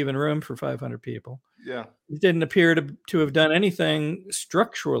appear to be even room for 500 people. Yeah. It didn't appear to have done anything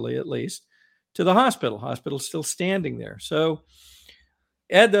structurally, at least, to the hospital. Hospital's still standing there. So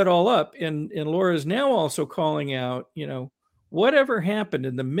add that all up, and Laura is now also calling out, whatever happened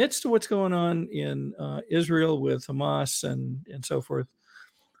in the midst of what's going on in Israel with Hamas and so forth.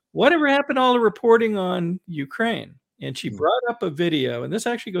 Whatever happened to all the reporting on Ukraine? And she brought up a video, and this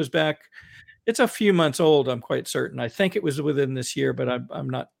actually goes back. It's a few months old, I'm quite certain. I think it was within this year, but I'm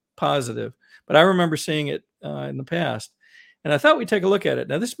not positive. But I remember seeing it in the past, and I thought we'd take a look at it.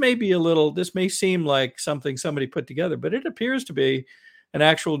 Now, this may seem like something somebody put together, but it appears to be an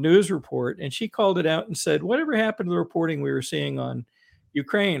actual news report. And she called it out and said, whatever happened to the reporting we were seeing on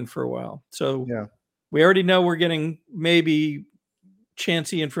Ukraine for a while? So we already know we're getting maybe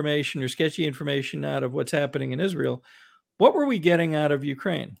chancy information or sketchy information out of what's happening in Israel. What were we getting out of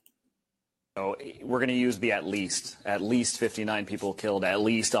Ukraine? We're going to use the at least 59 people killed, at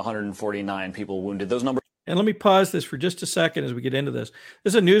least 149 people wounded. Those numbers. And let me pause this for just a second as we get into this.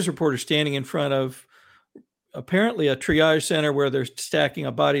 There's a news reporter standing in front of apparently a triage center where they're stacking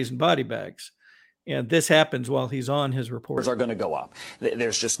up bodies in body bags. And this happens while he's on his report. Are going to go up.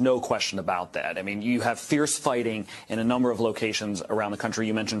 There's just no question about that. I mean, you have fierce fighting in a number of locations around the country.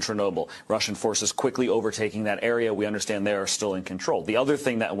 You mentioned Chernobyl. Russian forces quickly overtaking that area. We understand they are still in control. The other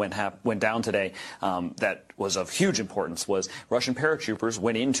thing that went down today that was of huge importance was Russian paratroopers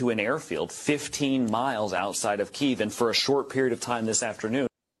went into an airfield 15 miles outside of Kyiv, and for a short period of time this afternoon.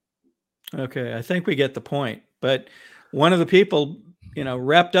 Okay, I think we get the point. But one of the people,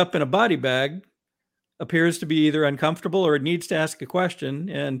 wrapped up in a body bag, appears to be either uncomfortable or needs to ask a question,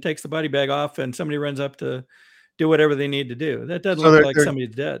 and takes the body bag off, and somebody runs up to do whatever they need to do. That doesn't look like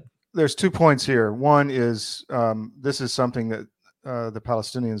somebody's dead. There's 2 points here. One is this is something that the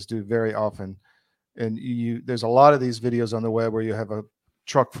Palestinians do very often. And there's a lot of these videos on the web where you have a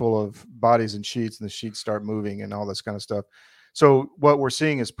truck full of bodies and sheets, and the sheets start moving and all this kind of stuff. So what we're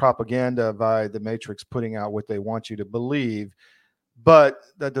seeing is propaganda by the Matrix putting out what they want you to believe, but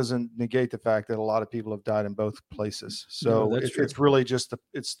that doesn't negate the fact that a lot of people have died in both places. So it's really just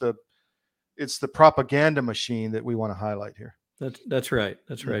it's the propaganda machine that we want to highlight here. That's right.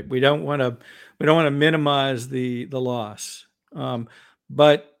 That's right. We don't want to minimize the loss,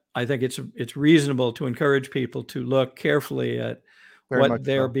 but I think it's reasonable to encourage people to look carefully at what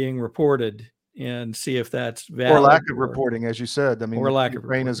they're being reported and see if that's valid. Or lack of reporting, as you said. I mean, or lack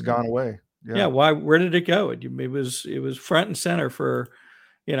Ukraine has gone away. Yeah. Where did it go? It was front and center for,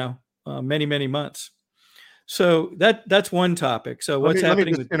 many, many months. So that's one topic. So what's happening?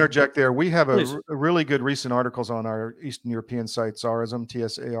 Let me just interject there. We have a really good recent articles on our Eastern European site, Tsarizm,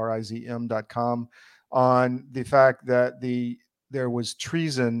 TSARIZM.com, on the fact that there was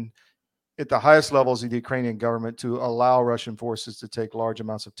treason at the highest levels of the Ukrainian government to allow Russian forces to take large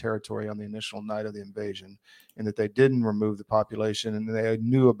amounts of territory on the initial night of the invasion, and that they didn't remove the population and they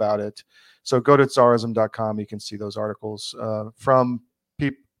knew about it. So go to Tsarizm.com. You can see those articles from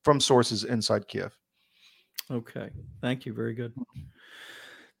sources inside Kiev. Okay. Thank you. Very good.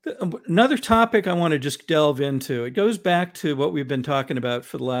 Another topic I want to just delve into, it goes back to what we've been talking about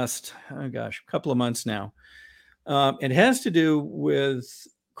for the last, couple of months now. It has to do with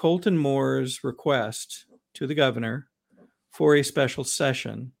Colton Moore's request to the governor for a special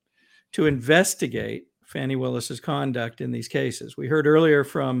session to investigate Fani Willis's conduct in these cases. We heard earlier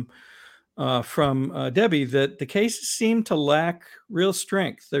from Debbie that the cases seem to lack real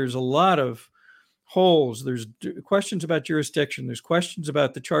strength. There's a lot of holes. There's questions about jurisdiction. There's questions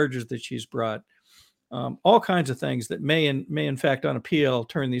about the charges that she's brought. All kinds of things that may in fact on appeal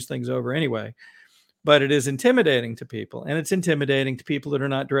turn these things over anyway. But it is intimidating to people, and it's intimidating to people that are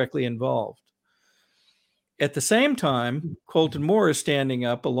not directly involved. At the same time, Colton Moore is standing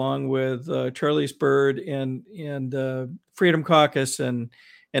up along with Charlize Byrd and Freedom Caucus and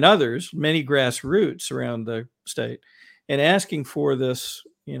others, many grassroots around the state, and asking for this,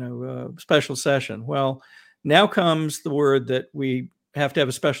 special session. Well, now comes the word that we have to have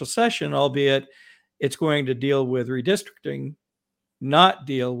a special session, albeit it's going to deal with redistricting, not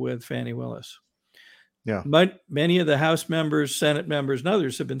deal with Fani Willis. Yeah. But many of the House members, Senate members, and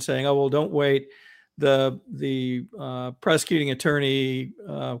others have been saying, "Oh, well, don't wait. The prosecuting attorney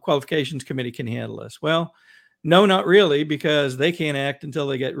qualifications committee can handle this." Well, no, not really, because they can't act until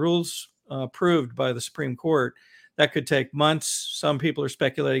they get rules approved by the Supreme Court. That could take months. Some people are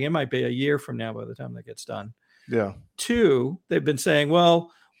speculating it might be a year from now by the time that gets done. Yeah. 2, they've been saying,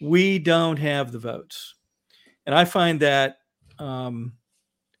 well, we don't have the votes. And I find that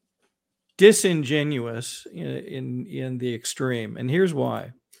disingenuous in the extreme. And here's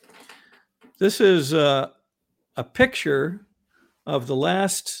why. This is a picture of the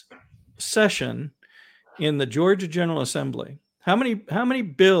last session in the Georgia General Assembly. How many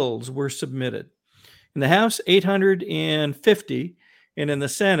bills were submitted? In the House, 850, and in the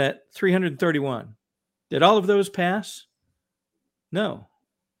Senate, 331. Did all of those pass? No.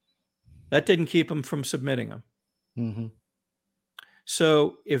 That didn't keep them from submitting them. Mm-hmm.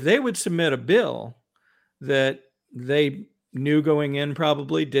 So if they would submit a bill that they knew going in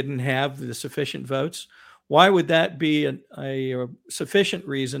probably didn't have the sufficient votes, why would that be a sufficient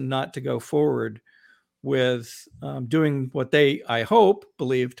reason not to go forward with doing what they, I hope,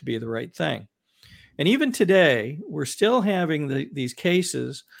 believe to be the right thing? And even today, we're still having these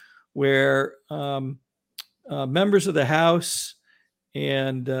cases where members of the House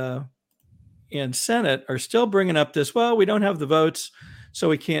and Senate are still bringing up this, well, we don't have the votes, so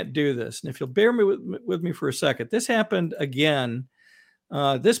we can't do this. And if you'll bear with me for a second, this happened again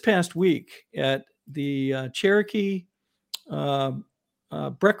this past week at the Cherokee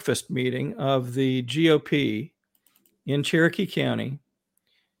breakfast meeting of the GOP in Cherokee County.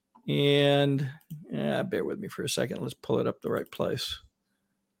 And bear with me for a second. Let's pull it up the right place.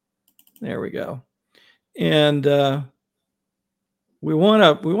 There we go. And we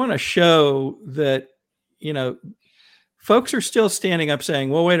want to show that, folks are still standing up saying,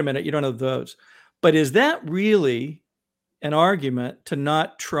 well, wait a minute, you don't have the votes. But is that really an argument to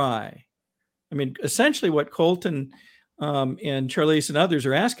not try? I mean, essentially what Colton and Charlize and others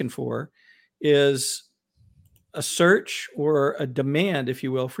are asking for is a search or a demand, if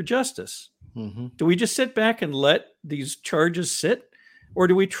you will, for justice. Mm-hmm. Do we just sit back and let these charges sit, or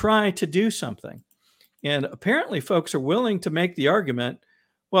do we try to do something? And apparently folks are willing to make the argument,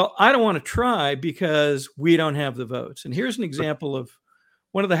 well, I don't want to try because we don't have the votes. And here's an example of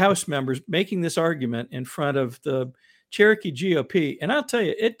one of the House members making this argument in front of the Cherokee GOP. And I'll tell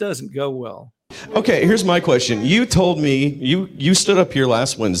you, it doesn't go well. Okay, here's my question. You told me, you stood up here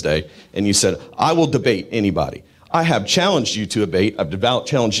last Wednesday and you said, I will debate anybody. I have challenged you to a debate. I've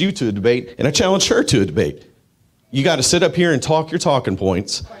challenged you to a debate, and I challenged her to a debate. You got to sit up here and talk your talking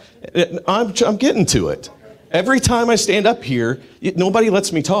points. I'm getting to it. Every time I stand up here, nobody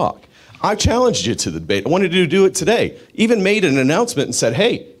lets me talk. I challenged you to the debate. I wanted to do it today. Even made an announcement and said,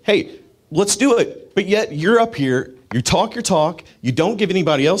 hey, let's do it. But yet you're up here, you talk your talk, you don't give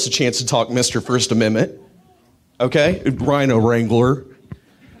anybody else a chance to talk, Mr. First Amendment. Okay? Rhino Wrangler.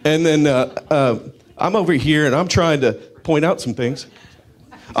 And then I'm over here and I'm trying to point out some things.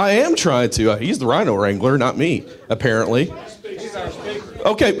 I am trying to. He's the Rhino Wrangler, not me, apparently.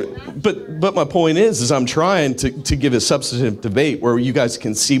 Okay, but my point is I'm trying to give a substantive debate where you guys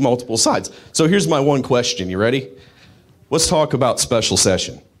can see multiple sides. So here's my one question. You ready? Let's talk about special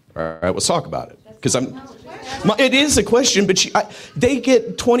session. All right, let's talk about it. Because it is a question, but they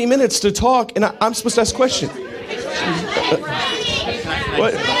get 20 minutes to talk, and I'm supposed to ask a question.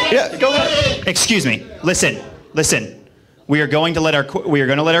 What? Yeah, go ahead. Excuse me. Listen. We are going to let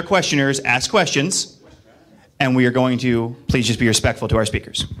our questioners ask questions, and we are going to please just be respectful to our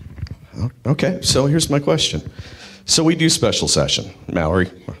speakers. Okay, so here's my question. So we do special session,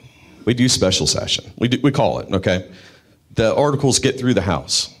 Mallory. We do special session. We call it, okay? The articles get through the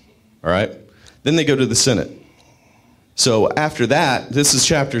House, all right? Then they go to the Senate. So after that, this is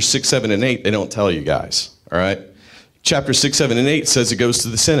chapters 6, 7, and 8. They don't tell you guys, all right? Chapter 6, 7, and 8 says it goes to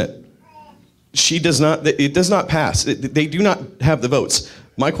the Senate. It does not pass. They do not have the votes.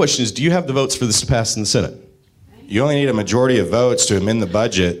 My question is, do you have the votes for this to pass in the Senate? You only need a majority of votes to amend the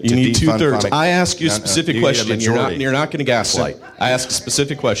budget. You need 2/3. I ask you a specific question. You're not going to gaslight. I ask a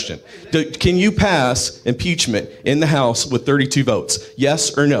specific question. Can you pass impeachment in the House with 32 votes?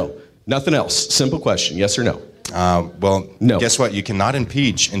 Yes or no? Nothing else. Simple question. Yes or no? Well, no. Guess what? You cannot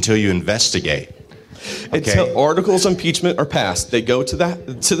impeach until you investigate. Okay. Until articles of impeachment are passed, they go to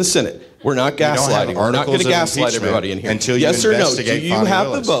the Senate. We're not gaslighting. We're not going to gaslight everybody in here. Until you yes or no? investigate Do you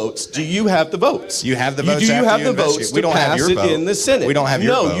have the votes? Do you have the votes? You have the votes. Do you have the votes to pass it in the Senate? We don't have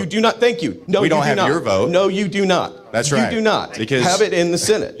your vote. No, you do not. Thank you. No, we don't have not. your vote. No, you do not. That's right. You do not because have it in the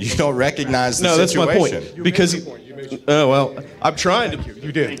Senate. You don't recognize the situation. No, that's my point. Because, well, I'm trying to.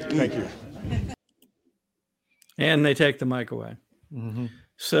 You did. Thank you. And they take the mic away. Mm-hmm.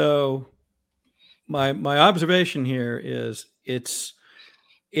 So my observation here is it's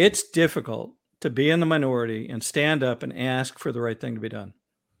difficult to be in the minority and stand up and ask for the right thing to be done.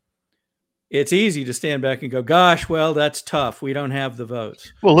 It's easy to stand back and go, gosh, well, that's tough. We don't have the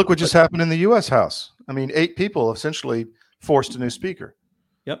votes. Well, look what just happened in the U.S. House. I mean, 8 people essentially forced a new speaker.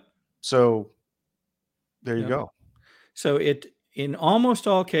 Yep. So there you go. So in almost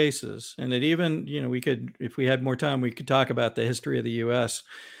all cases, and it even, we could, if we had more time, we could talk about the history of the U.S.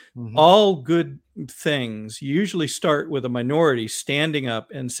 Mm-hmm. All good things usually start with a minority standing up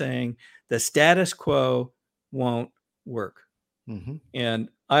and saying the status quo won't work. Mm-hmm. And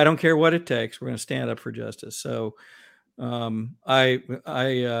I don't care what it takes. We're going to stand up for justice. So I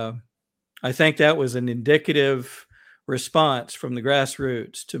think that was an indicative response from the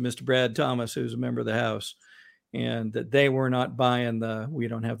grassroots to Mr. Brad Thomas, who's a member of the House, and that they were not buying the we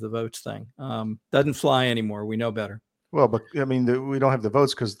don't have the votes thing. Doesn't fly anymore. We know better. Well, but I mean, we don't have the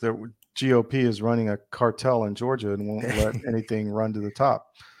votes because the GOP is running a cartel in Georgia and won't let anything run to the top.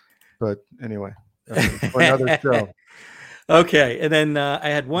 But anyway, for another show. Okay, and then I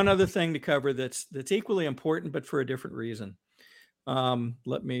had one other thing to cover that's equally important, but for a different reason.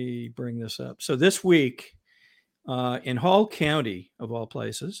 Let me bring this up. So this week, in Hall County, of all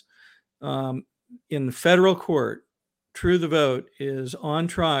places, in the federal court, True the Vote is on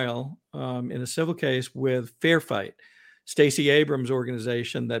trial in a civil case with Fair Fight, Stacey Abrams'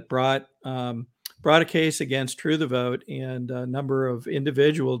 organization that brought a case against True the Vote and a number of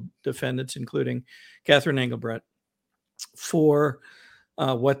individual defendants, including Catherine Engelbrecht, for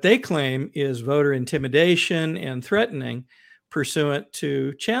what they claim is voter intimidation and threatening pursuant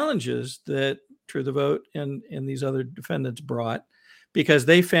to challenges that True the Vote and these other defendants brought because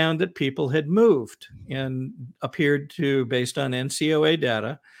they found that people had moved and appeared to, based on NCOA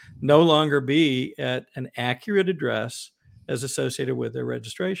data, no longer be at an accurate address as associated with their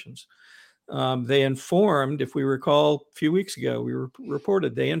registrations. They informed, if we recall a few weeks ago, we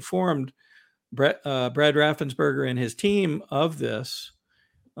reported, they informed Brad Raffensperger and his team of this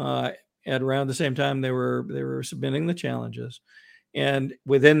at around the same time they were submitting the challenges. And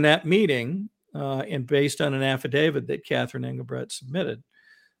within that meeting, and based on an affidavit that Catherine Engelbrecht submitted,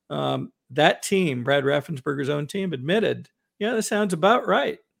 that team, Brad Raffensperger's own team, admitted, yeah, that sounds about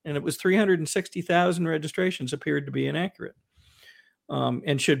right. And it was 360,000 registrations appeared to be inaccurate.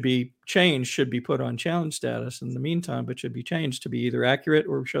 and should be changed, should be put on challenge status in the meantime, but should be changed to be either accurate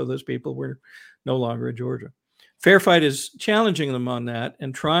or show those people we're no longer in Georgia. Fair Fight is challenging them on that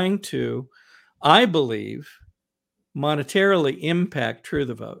and trying to, I believe, monetarily impact True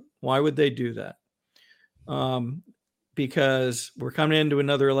the Vote. Why would they do that? Because we're coming into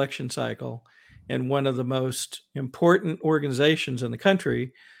another election cycle, and one of the most important organizations in the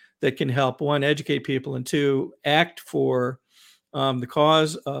country that can help, one, educate people, and two, act for the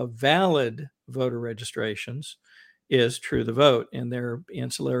cause of valid voter registrations is True the Vote and their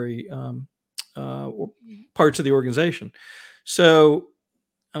ancillary parts of the organization. So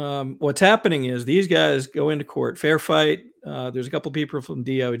what's happening is these guys go into court. Fair Fight. There's a couple of people from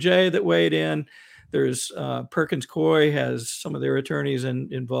DOJ that weighed in. There's Perkins Coie has some of their attorneys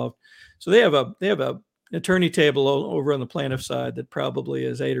involved. So they have a attorney table over on the plaintiff side that probably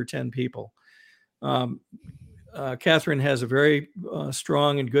is 8 or 10 people. Catherine has a very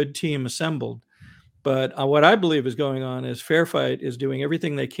strong and good team assembled. But what I believe is going on is Fair Fight is doing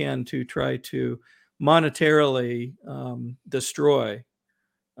everything they can to try to monetarily destroy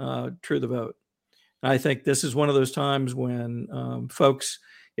True the Vote. I think this is one of those times when folks,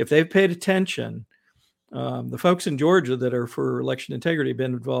 if they've paid attention, the folks in Georgia that are for election integrity have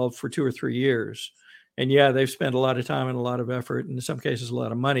been involved for 2 or 3 years. And yeah, they've spent a lot of time and a lot of effort, and in some cases, a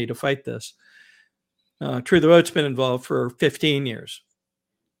lot of money to fight this. True the Vote's been involved for 15 years.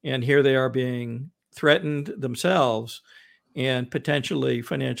 And here they are being threatened themselves and potentially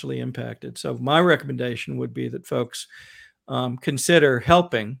financially impacted. So my recommendation would be that folks consider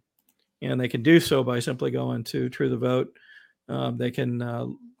helping, and they can do so by simply going to True the Vote. They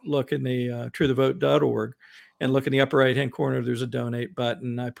can look in the truethevote.org and look in the upper right-hand corner. There's a donate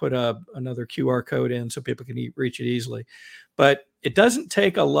button. I put another QR code in so people can reach it easily. But it doesn't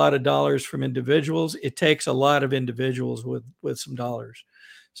take a lot of dollars from individuals. It takes a lot of individuals with some dollars.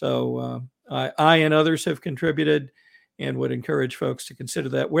 So I and others have contributed and would encourage folks to consider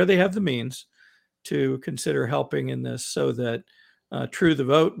that where they have the means to consider helping in this, so that True the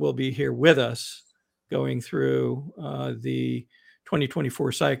Vote will be here with us going through the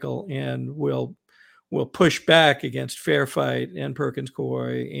 2024 cycle, and will push back against Fair Fight and Perkins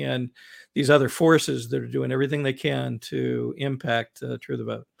Coie and these other forces that are doing everything they can to impact True the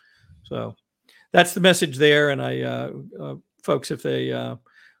Vote. So that's the message there. And folks, if they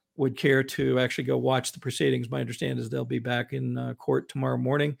would care to actually go watch the proceedings, my understanding is they'll be back in court tomorrow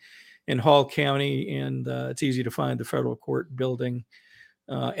morning in Hall County, and it's easy to find the federal court building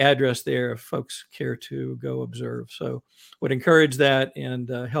address there if folks care to go observe. So would encourage that and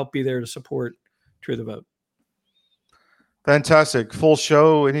help be there to support True the Vote. Fantastic. Full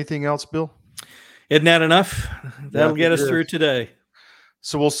show. Anything else, Bill? Isn't that enough? That'll get us through today.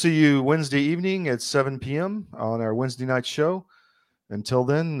 So we'll see you Wednesday evening at 7 p.m. on our Wednesday night show. Until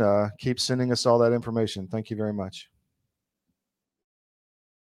then, keep sending us all that information. Thank you very much.